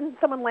of a sudden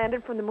someone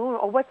landed from the moon.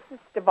 Oh, what's this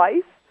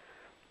device?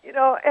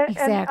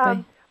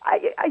 Exactly.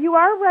 And you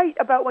are right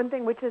about one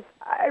thing, which is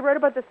I wrote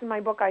about this in my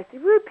book, I See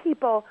Rude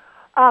People,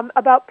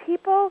 about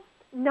people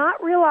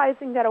not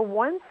realizing that a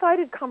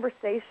one-sided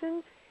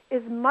conversation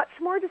is much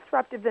more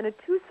disruptive than a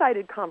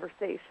two-sided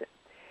conversation.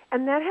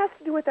 And that has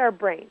to do with our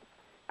brains.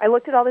 I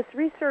looked at all this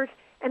research,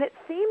 and it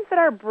seems that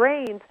our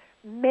brains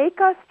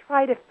make us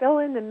try to fill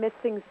in the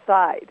missing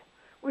side,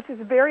 which is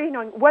very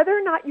annoying, whether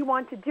or not you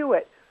want to do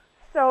it.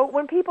 So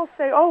when people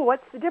say, oh,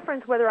 what's the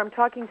difference whether I'm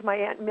talking to my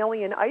Aunt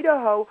Millie in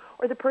Idaho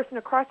or the person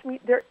across from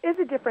me, there is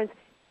a difference.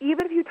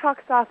 Even if you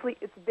talk softly,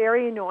 it's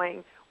very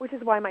annoying, which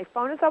is why my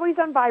phone is always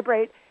on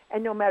vibrate,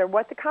 and no matter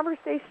what the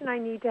conversation I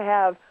need to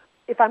have,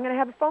 if I'm going to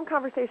have a phone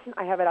conversation,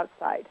 I have it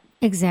outside.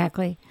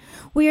 Exactly.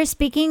 We are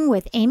speaking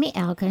with Amy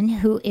Alkin,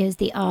 who is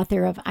the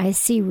author of I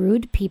See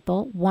Rude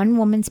People, One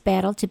Woman's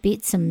Battle to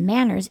Beat Some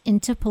Manners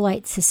into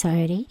Polite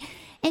Society.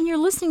 And you're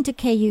listening to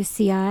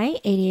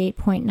KUCI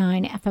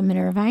 88.9 FM in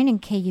Irvine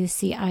and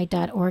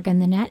KUCI.org on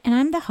the net. And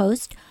I'm the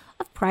host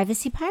of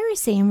Privacy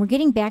Piracy. And we're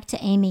getting back to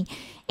Amy.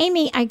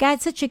 Amy, I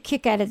got such a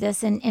kick out of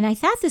this. And I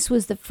thought this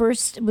was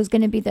was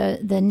going to be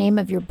the name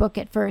of your book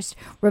at first.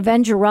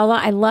 Revengerella.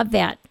 I love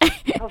that.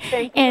 Oh,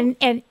 thank you.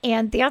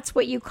 And that's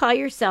what you call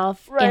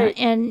yourself. Right.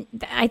 And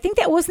I think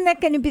wasn't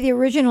that going to be the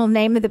original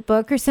name of the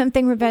book or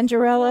something,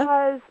 Revengerella?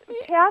 Because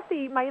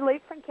Kathy, my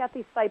late friend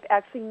Kathy Sipe,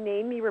 actually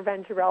named me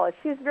Revengerella.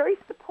 She is very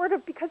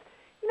supportive because,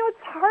 it's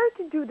hard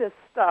to do this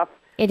stuff.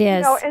 It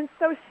is. And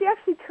so she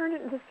actually turned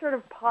it into sort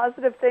of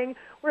positive thing,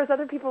 whereas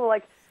other people were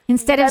like,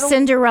 instead of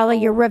Cinderella,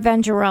 you're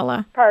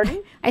Revengerella.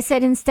 Pardon? I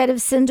said instead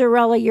of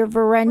Cinderella, you're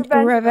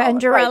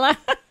Revengerella.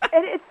 Right.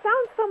 And it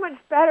sounds so much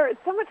better.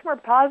 It's so much more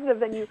positive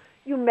than you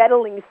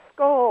meddling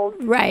scold.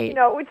 Right.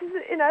 Which is,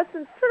 in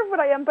essence, sort of what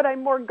I am, but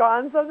I'm more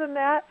gonzo than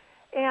that.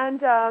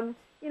 And,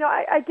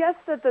 I guess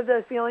that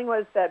the feeling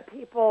was that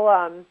people,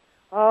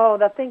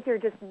 they'll think you're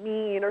just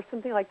mean or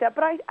something like that.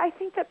 But I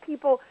think that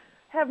people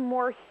have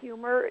more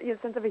humor,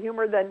 sense of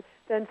humor than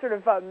sort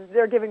of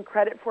they're given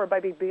credit for by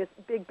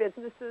big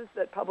businesses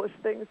that publish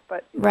things.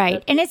 But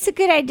right, and it's a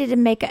good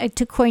idea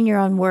to coin your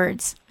own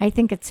words. I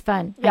think it's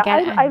fun. Yeah,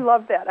 I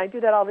love that. I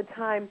do that all the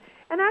time.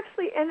 And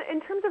actually,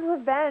 in terms of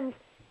revenge,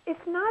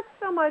 it's not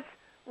so much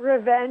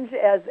revenge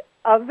as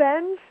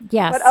avenge.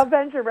 Yes. But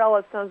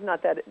Avengerella sounds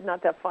not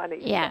that funny.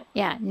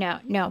 Yeah,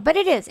 no. But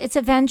it is. It's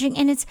avenging,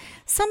 and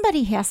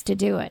somebody has to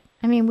do it.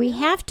 I mean, we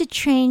have to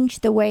change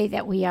the way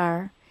that we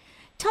are.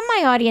 Tell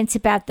my audience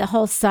about the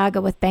whole saga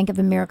with Bank of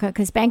America,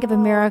 because Bank of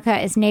America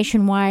is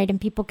nationwide,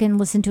 and people can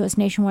listen to us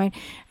nationwide.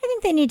 I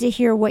think they need to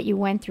hear what you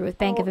went through with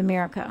Bank of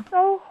America.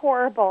 So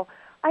horrible.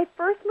 I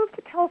first moved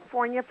to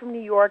California from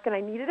New York, and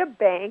I needed a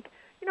bank.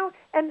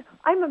 And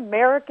I'm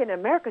American.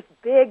 America's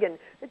big, and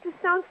it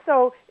just sounds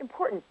so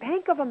important.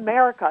 Bank of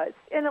America,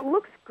 and it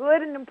looks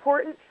good and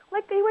important,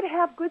 like they would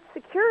have good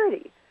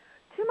security.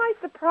 To my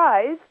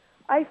surprise,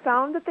 I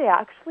found that they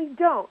actually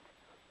don't.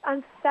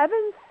 On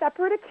 7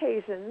 separate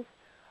occasions,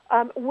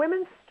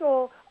 women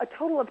stole a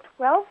total of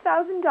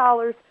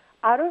 $12,000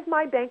 out of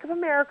my Bank of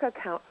America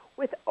account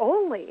with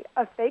only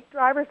a fake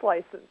driver's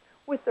license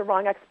with the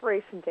wrong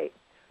expiration date.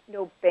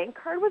 No bank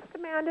card was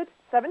demanded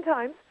 7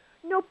 times.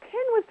 No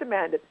PIN was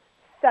demanded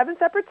 7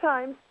 separate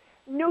times.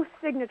 No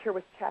signature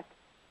was checked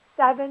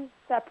 7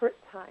 separate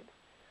times.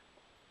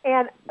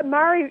 And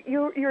Mari,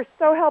 you're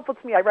so helpful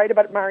to me. I write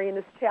about Mari in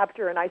this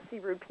chapter, and I See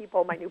Rude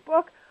People, my new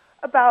book,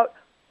 about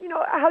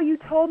how you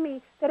told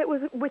me that it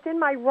was within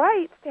my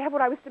rights to have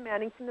what I was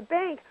demanding from the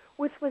bank,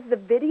 which was the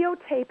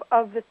videotape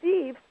of the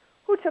thieves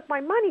who took my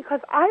money,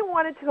 because I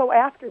wanted to go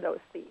after those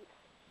thieves.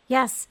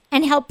 Yes,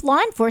 and help law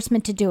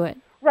enforcement to do it.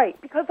 Right,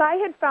 because I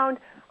found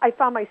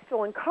my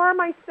stolen car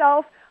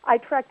myself. I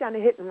tracked down a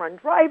hit-and-run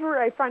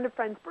driver. I found a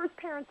friend's birth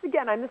parents.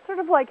 Again, I'm this sort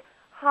of like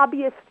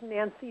hobbyist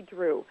Nancy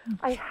Drew.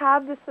 I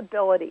have this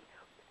ability.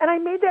 And I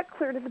made that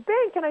clear to the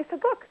bank, and I said,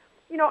 look,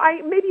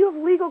 maybe you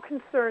have legal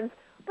concerns,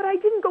 but I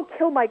didn't go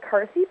kill my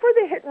car thief or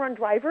the hit-and-run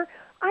driver.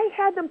 I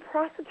had them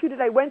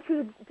prosecuted. I went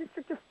through the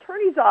district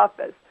attorney's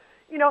office.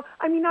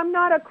 I'm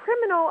not a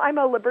criminal. I'm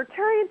a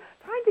libertarian,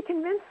 trying to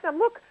convince them,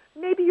 look,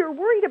 maybe you're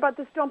worried about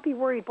this. Don't be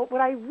worried. But what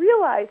I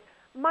realized,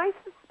 my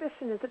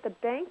suspicion is that the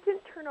bank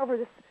didn't turn over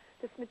this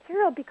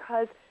material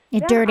because a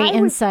dirty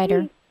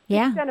insider.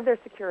 The extent of their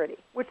security,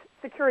 which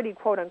security,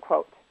 quote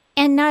unquote.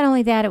 And not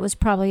only that, it was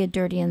probably a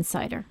dirty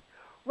insider.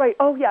 Right.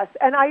 Oh, yes.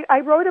 And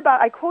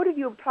I quoted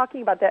you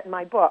talking about that in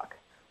my book.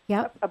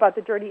 Yep. About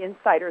the dirty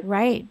insiders.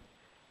 Right.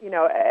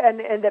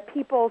 And that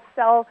people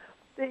sell,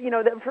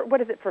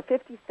 for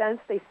 50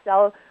 cents they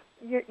sell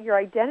your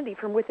identity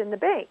from within the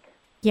bank.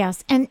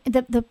 Yes, and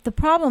the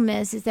problem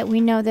is that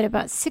we know that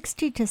about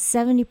 60 to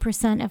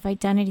 70% of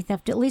identity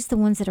theft, at least the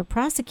ones that are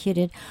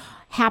prosecuted,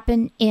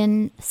 happen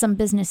in some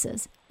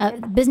businesses,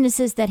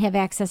 businesses that have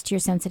access to your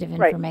sensitive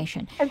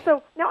information. Right. And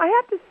so now I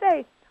have to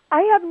say,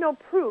 I have no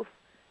proof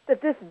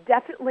that this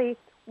definitely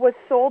was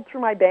sold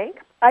through my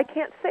bank. I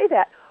can't say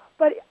that,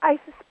 but I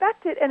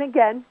suspect it, and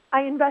again,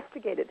 I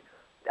investigated.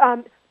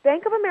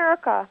 Bank of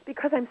America,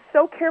 because I'm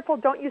so careful,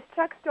 don't use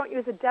checks, don't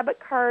use a debit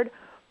card.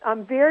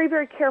 I'm very,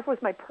 very careful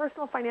with my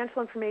personal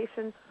financial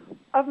information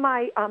of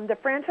my the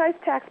Franchise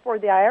Tax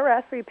Board, the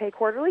IRS, where you pay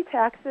quarterly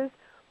taxes,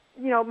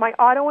 my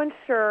auto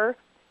insurer,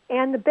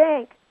 and the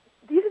bank.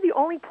 These are the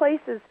only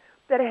places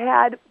that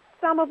had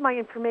some of my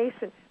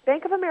information.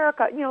 Bank of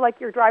America, like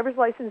your driver's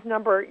license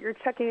number, your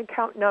checking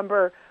account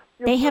number.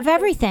 They have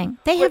everything.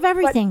 They have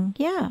everything,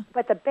 yeah.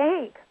 But the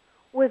bank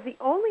was the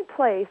only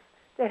place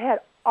that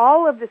had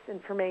all of this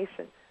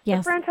information.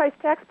 Yes. The Franchise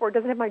Tax Board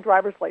doesn't have my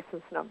driver's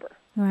license number.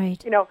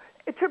 Right.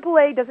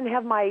 AAA doesn't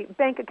have my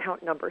bank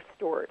account number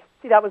stored.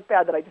 See, that was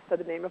bad that I just said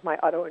the name of my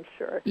auto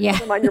insurer. Yeah.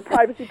 I'm on your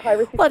privacy.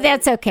 Well,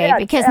 that's okay,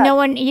 because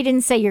you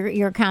didn't say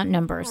your account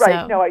number.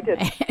 Right, so. No, I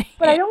didn't.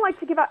 But I don't like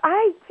to give out,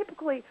 I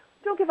typically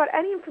don't give out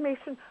any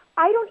information.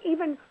 I don't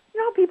even,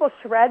 how people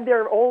shred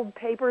their old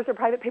papers or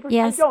private papers?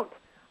 Yes. I don't.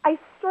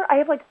 I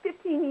have like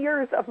 15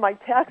 years of my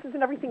taxes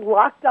and everything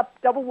locked up,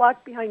 double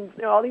locked behind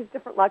all these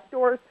different locked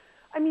doors.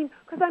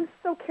 Because I'm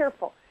so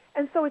careful.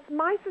 And so it's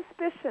my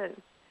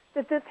suspicion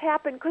that this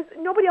happened, because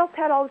nobody else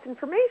had all this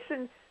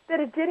information, that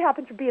it did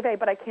happen to B of A,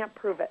 but I can't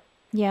prove it.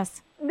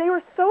 Yes. They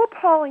were so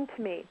appalling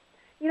to me.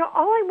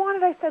 All I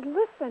wanted, I said,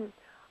 listen,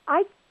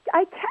 I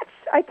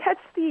catch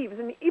thieves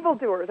and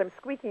evildoers. I'm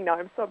squeaking now.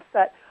 I'm so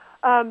upset.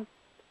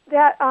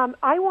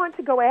 I want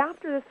to go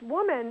after this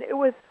woman.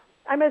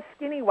 I'm a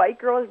skinny white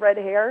girl with red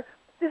hair.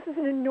 This is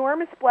an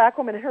enormous black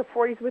woman in her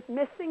 40s with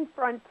missing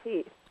front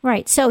teeth.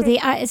 Right. So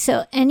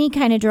so any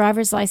kind of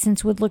driver's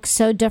license would look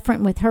so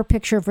different with her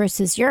picture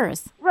versus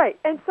yours. Right.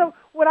 And so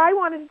what I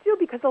wanted to do,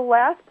 because the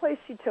last place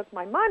she took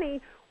my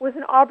money was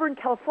in Auburn,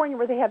 California,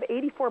 where they have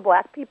 84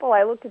 black people.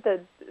 I looked at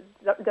the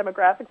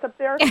demographics up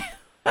there.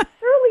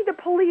 Surely the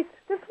police,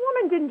 this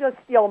woman didn't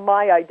just steal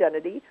my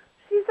identity.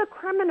 She's a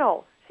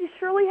criminal. She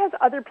surely has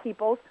other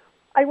people's.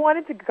 I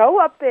wanted to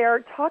go up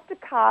there, talk to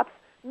cops,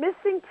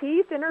 missing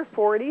teeth in her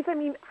 40s.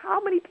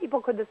 How many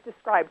people could this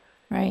describe?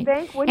 Right.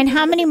 And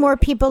how many more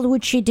people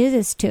would she do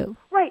this to?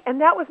 Right. And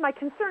that was my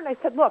concern. I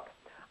said, look,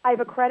 I have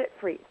a credit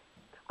freeze.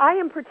 I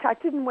am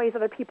protected in ways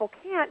other people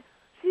can't.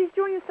 She's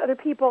doing this to other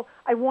people.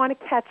 I want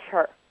to catch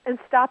her and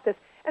stop this.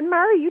 And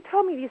Mari, you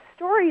told me these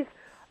stories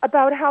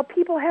about how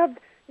people have,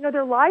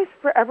 their lives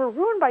forever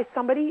ruined by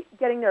somebody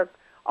getting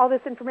all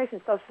this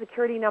information, Social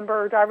Security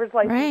number, driver's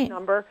license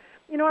number.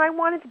 And I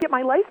wanted to get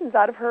my license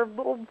out of her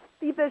little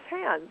thievish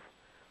hands.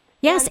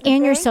 Yes,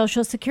 and your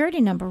Social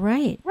Security number,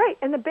 right. Right,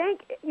 and the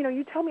bank,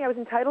 you told me I was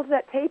entitled to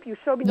that tape. You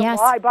showed me the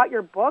law. I bought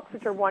your books,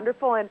 which are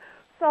wonderful, and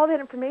saw that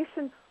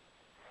information,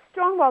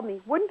 stonewalled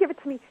me, wouldn't give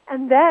it to me,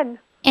 and then...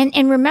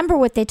 And remember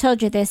what they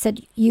told you. They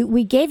said,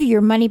 we gave you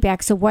your money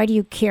back, so why do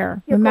you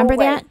care? Remember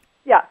that?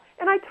 Yeah,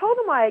 and I told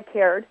them why I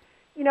cared,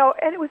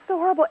 and it was so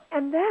horrible.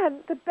 And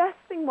then the best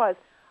thing was,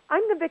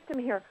 I'm the victim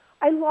here.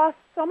 I lost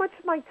so much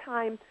of my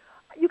time.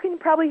 You can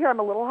probably hear I'm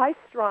a little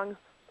high-strung,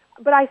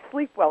 but I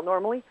sleep well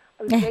normally.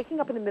 I was waking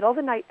up in the middle of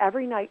the night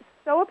every night,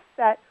 so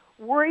upset,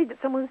 worried that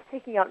someone was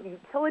taking out a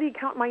utility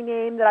account in my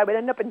name, that I would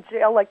end up in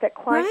jail like that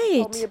client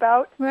told me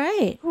about.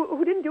 Right.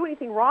 Who didn't do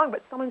anything wrong,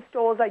 but someone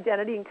stole his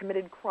identity and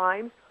committed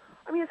crimes.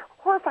 It's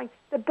horrifying.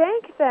 The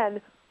bank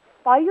then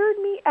fired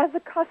me as a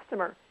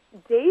customer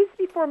days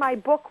before my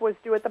book was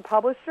due at the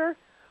publisher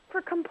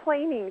for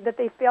complaining that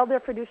they failed their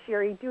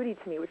fiduciary duty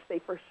to me, which they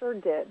for sure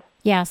did.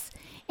 Yes.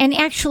 And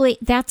actually,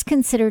 that's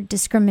considered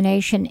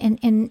discrimination.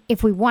 And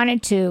if we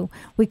wanted to,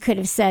 we could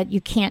have said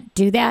you can't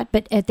do that.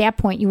 But at that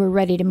point, you were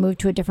ready to move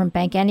to a different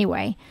bank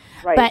anyway.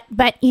 Right.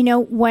 But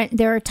when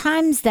there are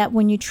times that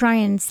when you try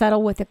and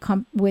settle with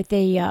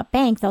a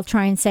bank, they'll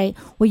try and say,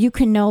 well, you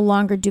can no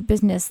longer do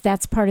business.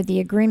 That's part of the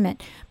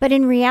agreement. But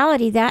in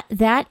reality,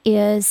 that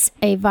is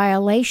a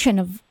violation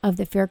of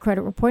the Fair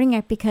Credit Reporting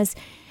Act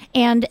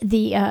and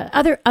the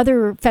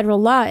other federal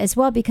law as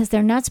well, because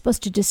they're not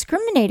supposed to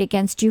discriminate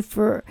against you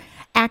for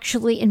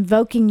actually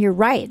invoking your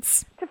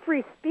rights. To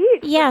free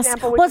speech, yes. for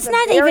example, Well, it's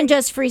not even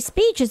just free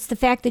speech. It's the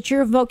fact that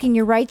you're invoking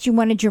your rights. You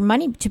wanted your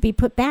money to be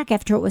put back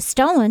after it was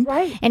stolen,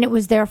 right. And it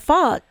was their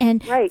fault.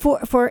 And right.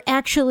 for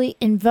actually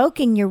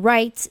invoking your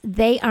rights,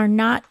 they are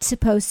not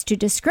supposed to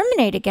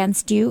discriminate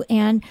against you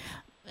and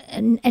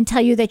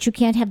tell you that you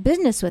can't have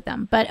business with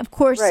them. But, of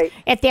course, right.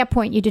 At that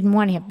point, you didn't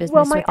want to have business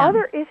with them. Well, my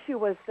other issue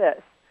was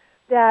this,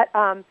 that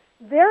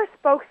their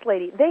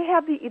spokeslady,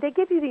 they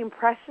give you the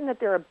impression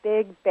that they're a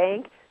big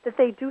bank, that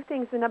they do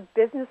things in a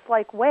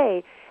business-like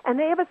way, and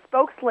they have a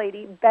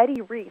spokeslady, Betty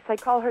Reese. I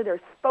call her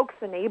their spokes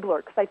enabler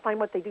because I find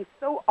what they do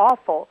so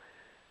awful.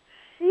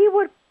 She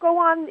would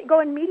go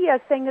in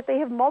media saying that they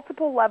have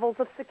multiple levels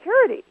of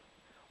security.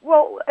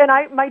 Well, and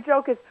my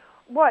joke is,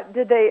 what,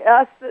 did they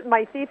ask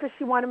my thief if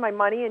she wanted my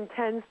money in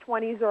 10s,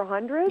 20s, or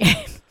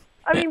 100s?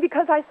 I mean,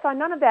 because I saw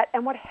none of that.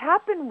 And what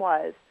happened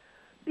was,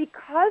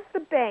 because the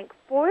bank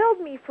foiled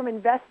me from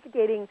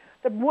investigating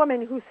the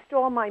woman who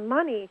stole my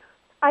money,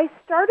 I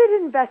started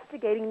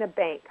investigating the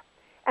bank.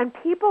 And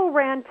people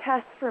ran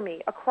tests for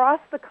me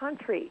across the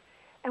country.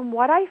 And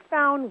what I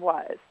found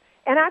was,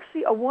 and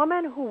actually a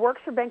woman who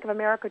works for Bank of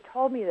America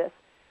told me this,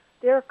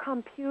 their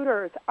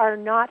computers are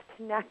not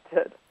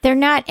connected. They're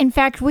not. In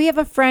fact, we have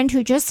a friend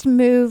who just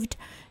moved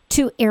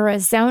to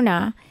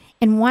Arizona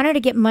and wanted to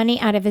get money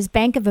out of his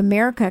Bank of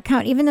America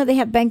account, even though they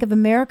have Bank of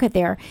America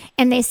there.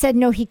 And they said,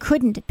 no, he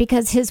couldn't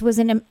because his was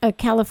in a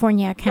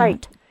California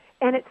account. Right.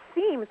 And it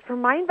seems,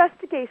 from my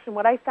investigation,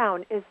 what I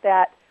found is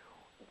that,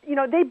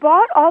 they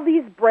bought all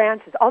these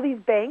branches, all these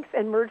banks,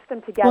 and merged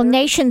them together. Well,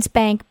 Nations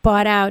Bank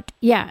bought out,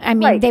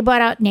 right. They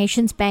bought out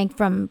Nations Bank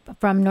from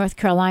North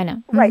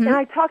Carolina. Right, Mm-hmm. and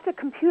I talked to a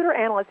computer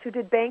analyst who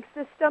did bank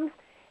systems,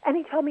 and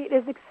he told me it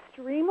is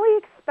extremely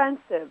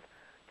expensive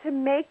to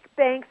make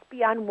banks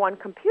be on one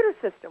computer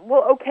system.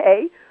 Well,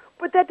 okay,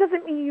 but that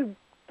doesn't mean you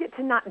get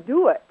to not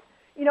do it.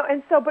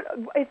 And so, but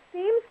it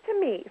seems to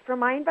me, from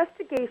my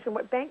investigation,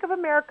 what Bank of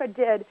America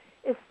did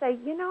is say,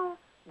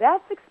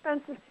 that's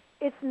expensive.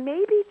 It's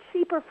maybe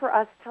cheaper for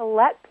us to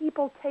let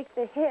people take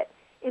the hit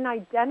in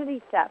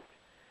identity theft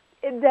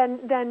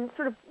than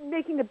sort of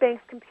making the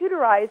banks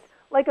computerized,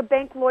 like a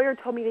bank lawyer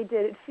told me they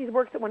did. She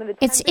works at one of the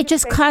 10 It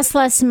just costs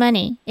less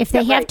money. If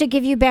they have to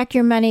give you back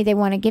your money, they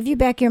want to give you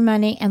back your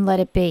money and let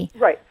it be.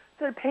 Right.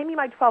 So to pay me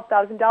my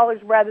 $12,000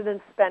 rather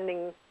than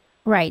spending...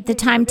 Right, the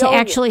time to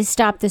actually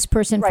stop this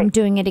person from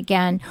doing it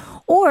again.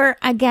 Or,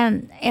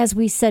 again, as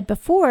we said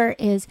before,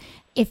 is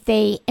if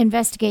they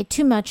investigate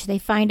too much, they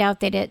find out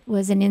that it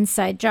was an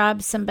inside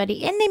job,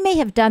 somebody, and they may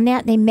have done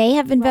that. They may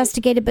have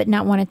investigated but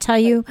not want to tell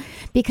you,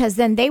 because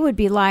then they would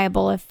be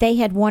liable if they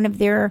had one of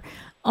their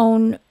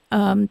own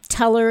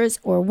tellers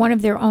or one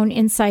of their own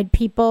inside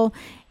people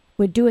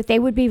would do it. They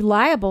would be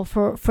liable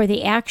for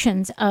the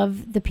actions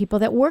of the people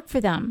that work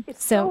for them.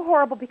 It's so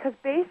horrible, because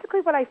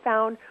basically what I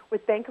found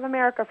with Bank of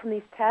America from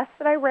these tests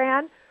that I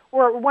ran,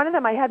 or one of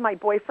them I had my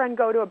boyfriend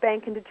go to a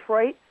bank in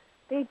Detroit,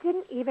 they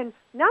didn't even,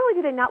 not only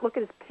did they not look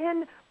at his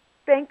PIN,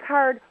 bank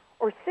card,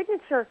 or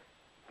signature,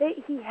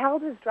 he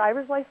held his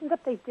driver's license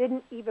up, they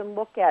didn't even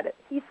look at it.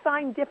 He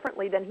signed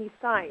differently than he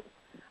signed.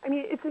 I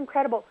mean, it's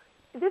incredible.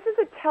 This is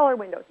at teller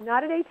windows,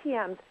 not at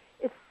ATMs.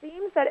 It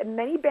seems that at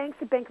many banks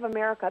at Bank of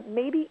America,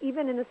 maybe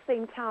even in the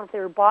same town, if they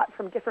were bought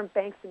from different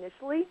banks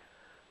initially,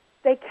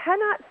 they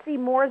cannot see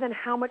more than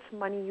how much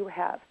money you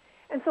have.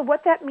 And so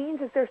what that means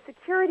is their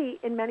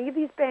security in many of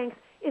these banks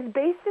is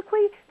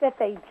basically that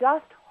they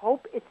just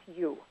hope it's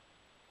you.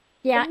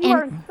 Yeah, and you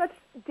are in such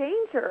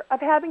danger of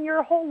having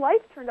your whole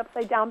life turned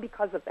upside down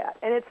because of that.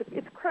 And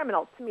it's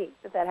criminal to me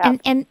that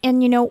happens.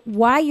 And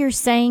why you're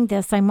saying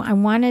this, I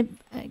want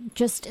to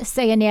just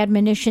say an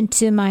admonition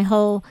to my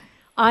whole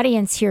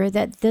audience here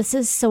that this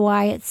is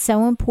why it's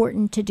so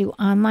important to do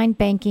online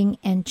banking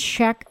and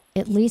check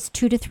at least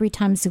 2 to 3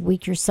 times a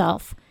week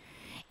yourself.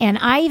 And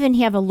I even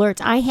have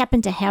alerts. I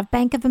happen to have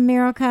Bank of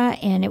America,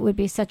 and it would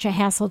be such a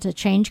hassle to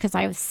change because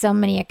I have so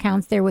many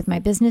accounts there with my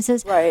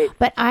businesses. Right.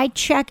 But I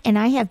check, and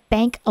I have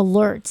bank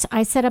alerts.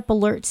 I set up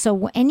alerts.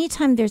 So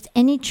anytime there's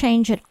any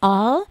change at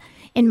all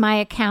in my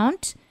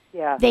account,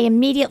 they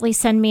immediately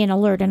send me an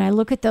alert, and I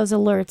look at those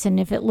alerts, and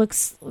if it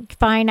looks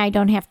fine, I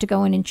don't have to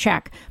go in and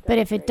check. But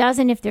if it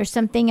doesn't, if there's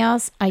something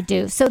else, I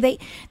do. So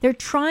they're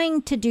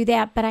trying to do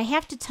that, but I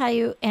have to tell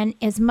you, and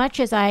as much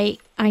as I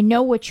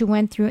know what you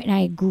went through, and I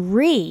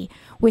agree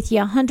with you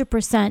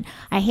 100%,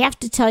 I have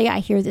to tell you, I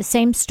hear the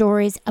same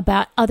stories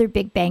about other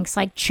big banks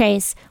like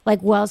Chase,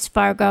 like Wells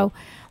Fargo,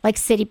 like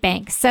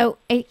Citibank. So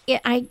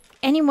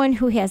anyone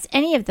who has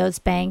any of those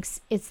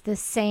banks, it's the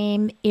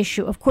same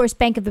issue. Of course,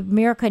 Bank of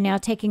America now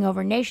taking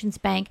over Nations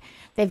Bank,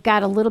 they've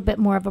got a little bit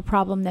more of a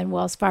problem than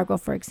Wells Fargo,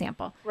 for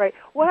example. Right.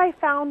 What I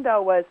found,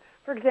 though, was,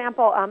 for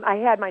example, I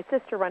had my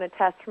sister run a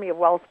test for me of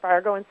Wells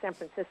Fargo in San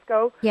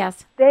Francisco.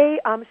 Yes.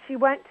 She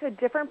went to a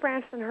different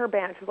branch than her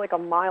branch. It was like a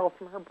mile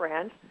from her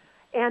branch.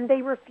 And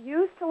they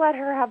refused to let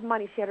her have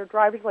money. She had her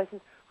driver's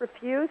license,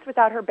 refused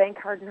without her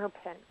bank card and her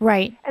PIN.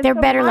 Right. And They're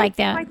so better like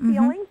that. My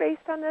feeling,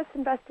 based on this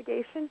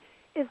investigation,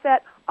 is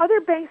that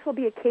other banks will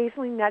be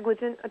occasionally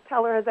negligent. A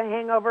teller has a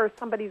hangover,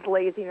 somebody's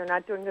lazy or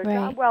not doing their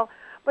job well.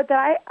 But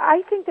that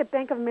I think that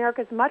Bank of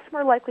America is much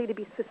more likely to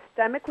be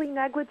systemically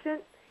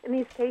negligent in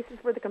these cases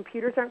where the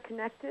computers aren't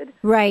connected.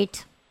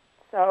 Right.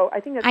 So I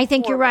think that's I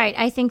think horrible. you're right.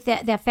 I think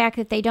that the fact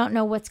that they don't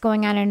know what's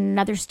going on in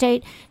another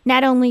state,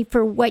 not only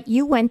for what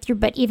you went through,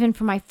 but even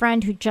for my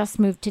friend who just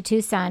moved to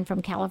Tucson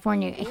from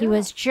California. Yeah. He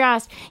was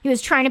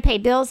trying to pay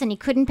bills and he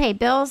couldn't pay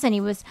bills, and he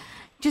was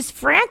just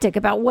frantic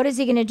about what is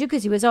he going to do,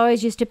 because he was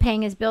always used to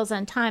paying his bills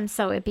on time.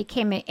 So it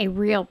became a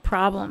real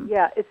problem.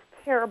 Yeah, it's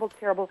terrible,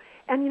 terrible.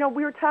 And,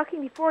 we were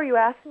talking before, you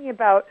asked me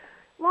about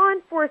law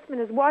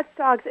enforcement as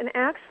watchdogs, and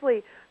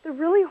actually the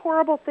really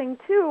horrible thing,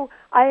 too,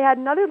 I had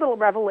another little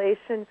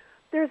revelation.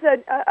 There's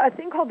a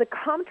thing called the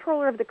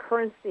Comptroller of the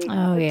Currency.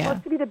 Oh, it's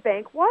supposed to be the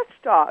bank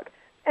watchdog.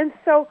 And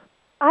so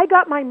I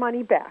got my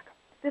money back.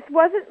 This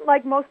wasn't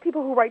like most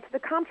people who write to the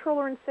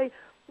comptroller and say,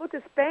 look,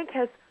 this bank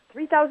has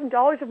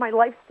 $3,000 of my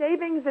life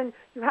savings and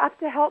you have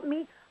to help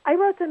me. I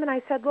wrote them and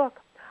I said, look,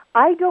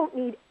 I don't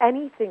need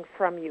anything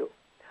from you.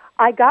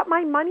 I got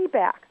my money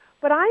back,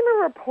 but I'm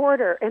a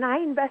reporter and I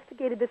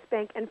investigated this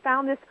bank and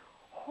found this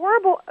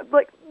horrible,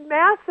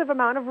 massive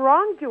amount of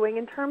wrongdoing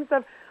in terms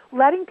of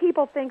letting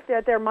people think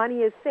that their money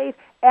is safe,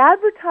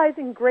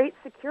 advertising great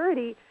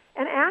security,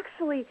 and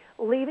actually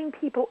leaving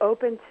people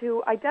open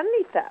to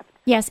identity theft.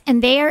 Yes,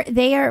 and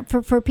they are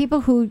for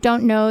people who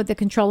don't know the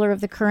controller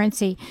of the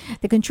currency.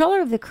 The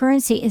controller of the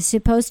currency is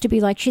supposed to be,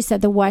 like she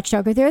said, the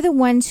watchdog. They're the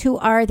ones who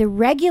are the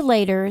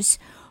regulators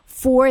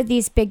for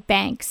these big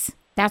banks.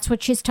 That's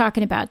what she's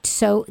talking about.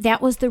 So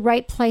that was the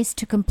right place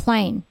to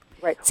complain.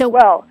 Right. So,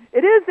 well,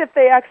 it is if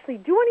they actually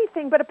do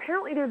anything, but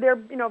apparently they're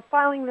there,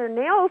 filing their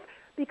nails,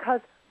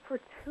 because for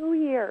 2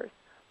 years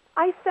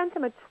I sent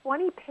them a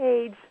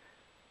 20-page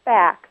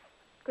fax,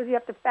 because you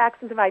have to fax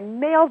them. I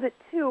mailed it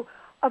too,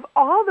 of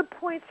all the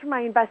points from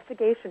my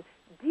investigation,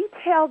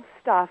 detailed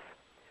stuff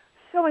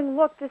showing,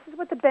 look, this is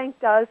what the bank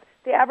does.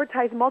 They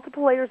advertise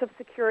multiple layers of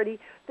security.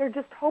 They're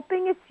just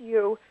hoping it's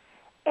you.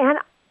 And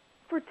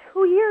for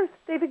 2 years,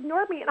 they've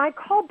ignored me. And I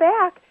called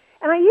back,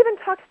 and I even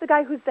talked to the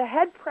guy who's the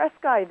head press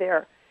guy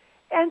there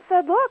and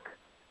said, look,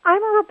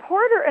 I'm a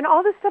reporter, and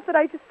all this stuff that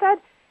I just said.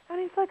 And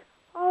he's like,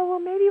 oh, well,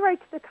 maybe write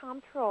to the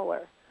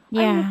comptroller.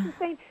 Yeah. I mean, it's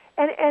insane.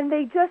 And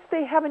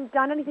they haven't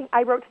done anything.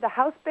 I wrote to the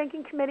House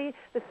Banking Committee,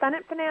 the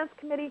Senate Finance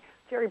Committee,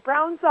 Jerry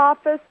Brown's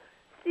office,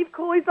 Steve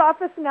Cooley's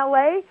office in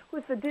L.A.,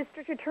 who's the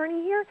district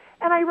attorney here,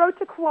 and I wrote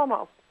to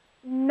Cuomo.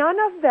 None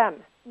of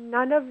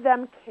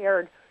them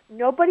cared.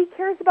 Nobody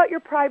cares about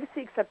your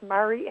privacy except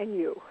Mari and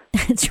you.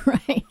 That's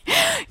right.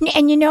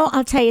 And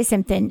I'll tell you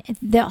something.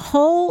 The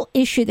whole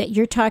issue that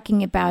you're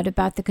talking about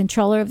the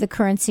controller of the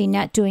currency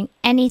not doing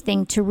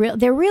anything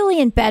they're really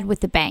in bed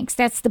with the although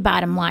that's the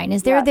bottom line.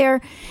 Is they're there,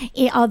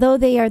 although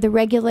they are the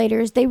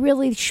regulators, they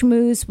really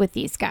schmooze with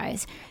these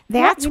guys.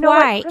 That's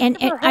why. And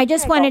I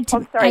just wanted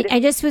to. I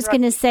just was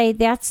going to say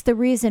that's the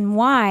reason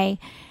why.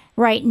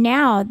 Right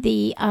now,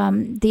 the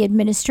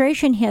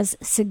administration has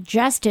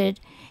suggested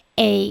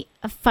a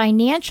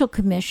financial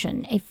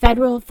commission, a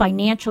federal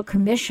financial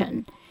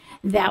commission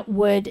that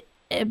would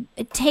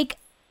take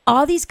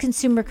all these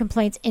consumer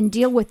complaints and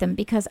deal with them,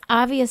 because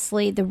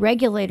obviously the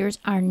regulators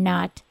are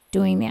not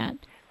doing that.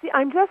 See,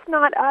 I'm just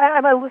not,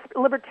 I'm a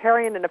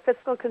libertarian and a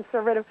fiscal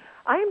conservative.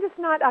 I am just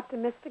not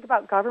optimistic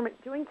about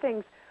government doing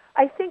things.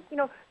 I think,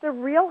 the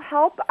real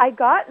help I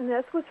got in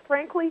this was,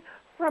 frankly,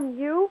 from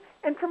you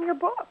and from your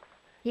books.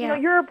 Yeah.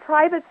 You're a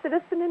private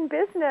citizen in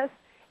business,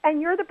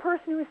 and you're the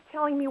person who's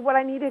telling me what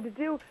I needed to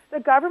do. The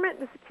government,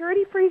 the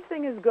security freeze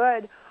thing is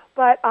good,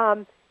 but,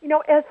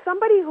 as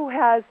somebody who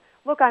has,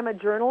 look, I'm a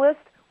journalist,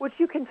 which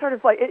you can sort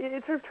of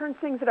it sort of turns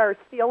things that are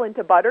steel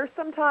into butter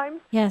sometimes.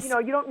 Yes.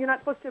 You're not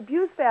supposed to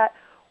abuse that.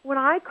 When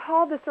I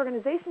called this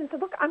organization and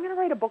said, look, I'm going to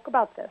write a book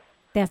about this.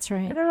 That's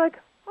right. And they're like,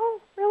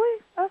 oh,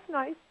 really? That's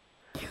nice.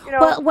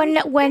 Well,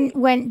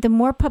 when the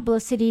more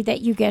publicity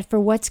that you get for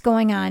what's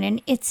going on,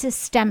 and it's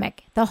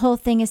systemic, the whole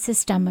thing is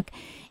systemic,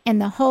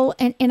 and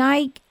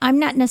I'm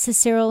not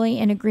necessarily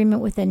in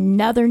agreement with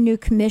another new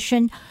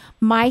commission.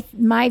 My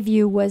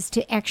view was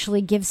to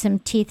actually give some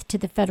teeth to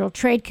the Federal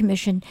Trade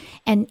Commission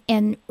and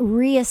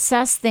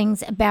reassess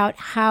things about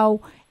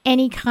how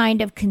any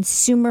kind of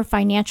consumer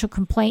financial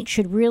complaint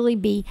should really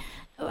be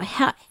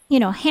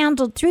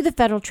handled through the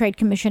Federal Trade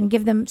Commission,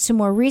 give them some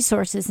more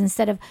resources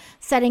instead of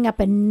setting up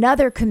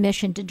another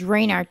commission to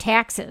drain our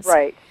taxes.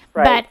 Right.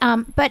 Right.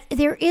 But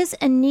there is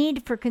a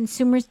need for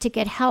consumers to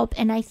get help,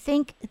 and I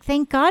think,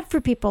 thank God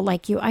for people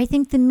like you. I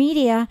think the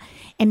media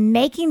and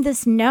making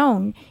this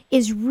known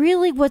is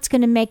really what's going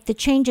to make the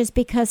changes,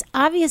 because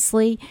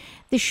obviously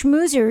the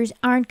schmoozers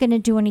aren't going to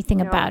do anything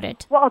about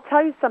it. Well, I'll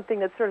tell you something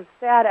that's sort of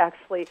sad,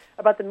 actually,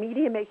 about the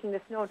media making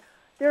this known.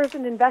 There's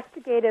an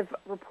investigative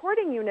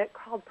reporting unit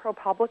called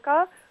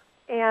ProPublica,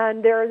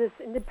 and they're this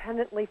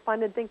independently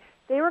funded thing.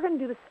 They were going to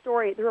do the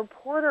story. The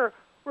reporter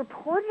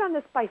reported on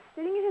this by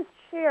sitting in his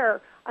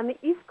chair on the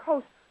East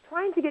Coast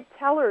trying to get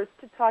tellers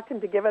to talk to him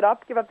to give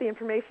up the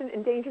information,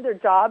 endanger their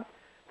jobs.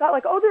 Thought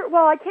like,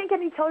 I can't get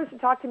any tellers to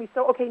talk to me,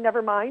 so okay,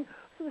 never mind.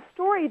 So the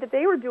story that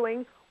they were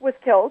doing was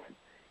killed.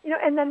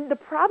 And then the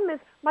problem is,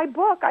 my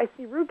book, I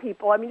See Rude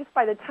People, I mean, just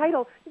by the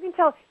title, you can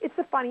tell it's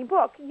a funny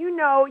book.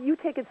 You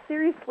take it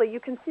seriously. You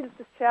can see that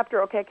this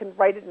chapter, okay, I can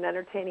write it in an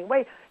entertaining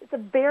way. It's a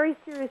very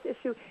serious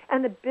issue,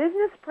 and the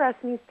business press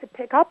needs to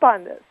pick up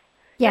on this.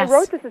 Yes. I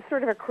wrote this as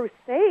sort of a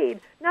crusade,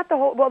 not the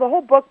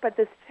whole book, but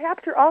this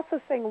chapter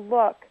also saying,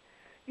 look,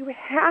 you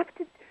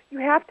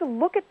have to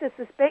look at this.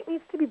 This bank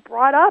needs to be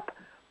brought up,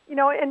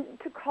 and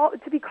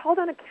to be called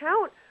on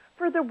account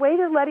for the way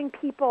they're letting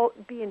people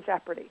be in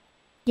jeopardy.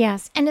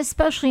 Yes, and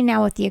especially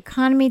now with the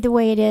economy the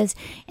way it is,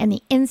 and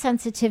the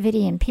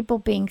insensitivity, and people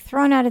being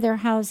thrown out of their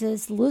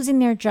houses, losing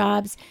their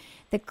jobs,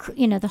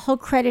 the whole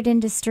credit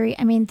industry.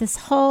 I mean, this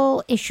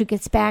whole issue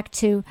gets back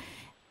to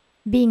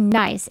being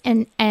nice,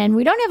 and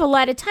we don't have a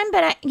lot of time,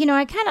 but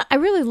I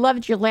really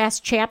loved your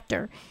last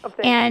chapter,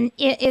 and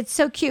it's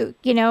so cute,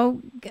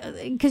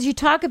 because you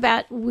talk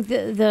about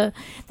the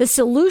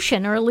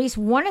solution, or at least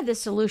one of the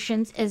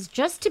solutions, is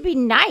just to be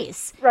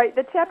nice. Right.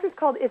 The chapter's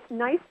called "It's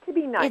Nice to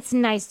Be Nice." It's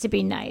nice to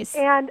be nice,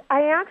 and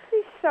I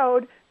actually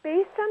showed,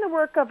 based on the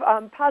work of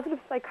positive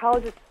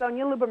psychologist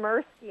Sonia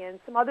Lyubomirsky and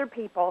some other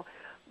people,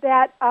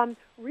 that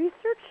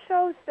research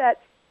shows that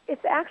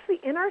it's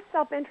actually in our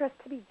self-interest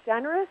to be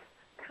generous,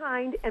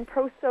 kind, and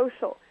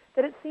pro-social,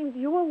 that it seems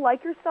you will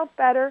like yourself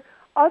better,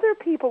 other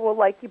people will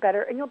like you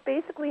better, and you'll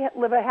basically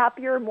live a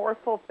happier, more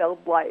fulfilled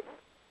life.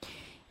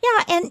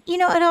 Yeah, and,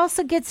 it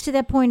also gets to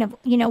that point of,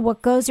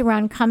 what goes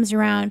around comes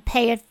around,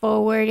 pay it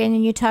forward, and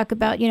then you talk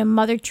about,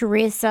 Mother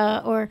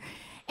Teresa or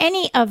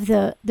any of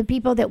the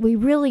people that we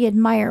really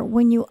admire.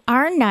 When you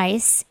are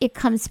nice, it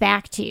comes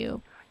back to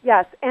you.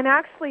 Yes, and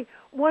actually,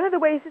 one of the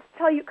ways is to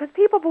tell you, because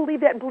people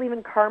believe that and believe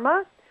in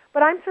karma,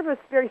 but I'm sort of a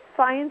very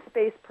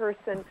science-based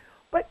person.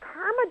 But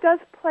karma does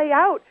play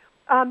out.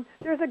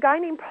 There's a guy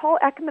named Paul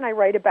Ekman I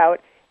write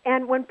about,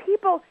 and when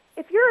people,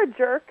 if you're a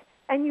jerk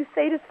and you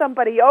say to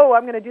somebody, oh,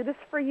 I'm going to do this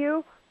for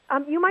you,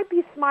 you might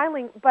be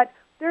smiling, but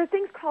there are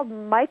things called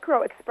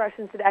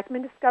micro-expressions that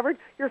Ekman discovered.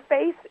 Your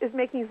face is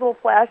making these little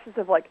flashes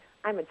of like,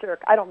 I'm a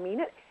jerk, I don't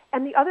mean it,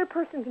 and the other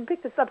person can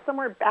pick this up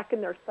somewhere back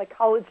in their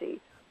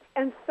psychology.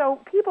 And so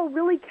people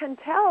really can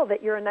tell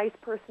that you're a nice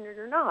person or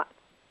you're not.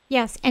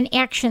 Yes, and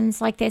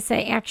actions, like they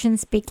say, actions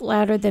speak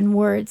louder than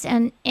words.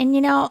 And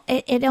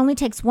it only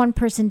takes one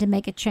person to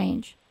make a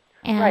change.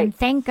 And right.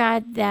 Thank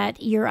God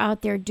that you're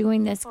out there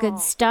doing this good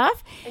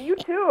stuff. And you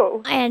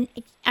too. And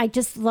I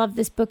just love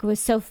this book. It was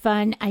so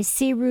fun. I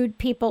See Rude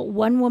People,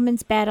 One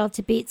Woman's Battle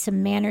to Beat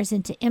Some Manners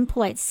into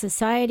Impolite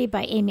Society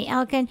by Amy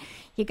Alkin.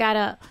 You got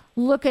to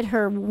look at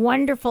her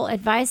wonderful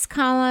advice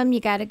column. You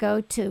got to go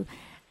to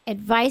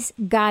Advice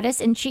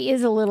Goddess, and she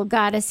is a little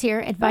goddess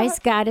here,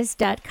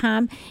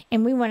 advicegoddess.com.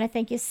 And we want to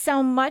thank you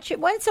so much. It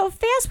went so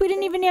fast, we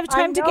didn't even have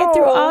time to get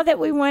through all that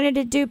we wanted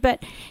to do,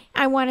 but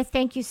I want to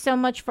thank you so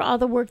much for all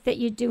the work that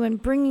you do in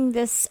bringing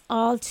this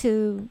all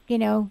to,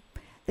 the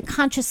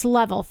conscious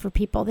level for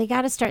people. They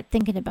got to start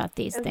thinking about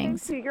these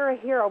things. Thank you. You're a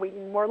hero. We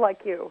need more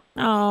like you.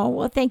 Oh,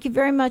 well, thank you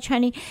very much,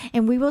 honey,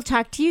 and we will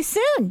talk to you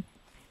soon.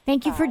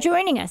 Thank you for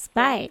joining us.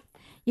 Bye.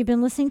 You've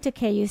been listening to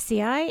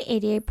KUCI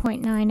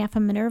 88.9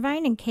 FM in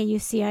Irvine and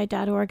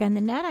KUCI.org on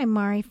the net. I'm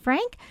Mari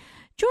Frank.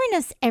 Join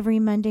us every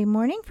Monday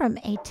morning from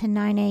 8 to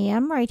 9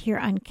 a.m. right here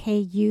on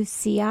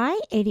KUCI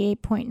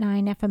 88.9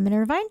 FM in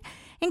Irvine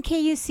and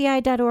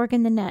KUCI.org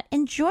on the net.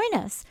 And join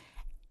us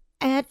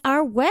at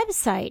our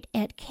website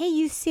at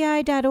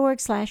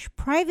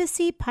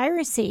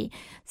KUCI.org/privacypiracy.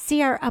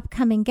 See our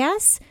upcoming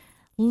guests,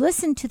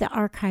 listen to the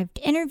archived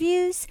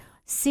interviews,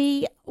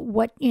 see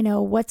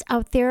what's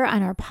out there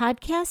on our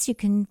podcasts. You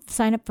can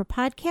sign up for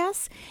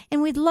podcasts,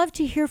 and we'd love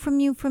to hear from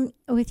you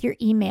with your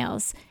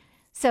emails.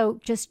 So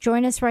just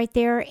join us right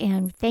there,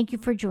 and thank you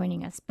for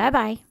joining us.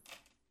 Bye-bye.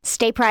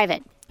 Stay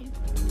private.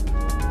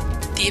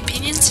 The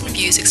opinions and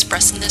views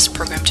expressed in this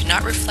program do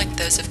not reflect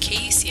those of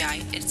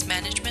KUCI, its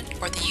management,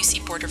 or the UC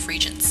Board of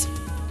Regents.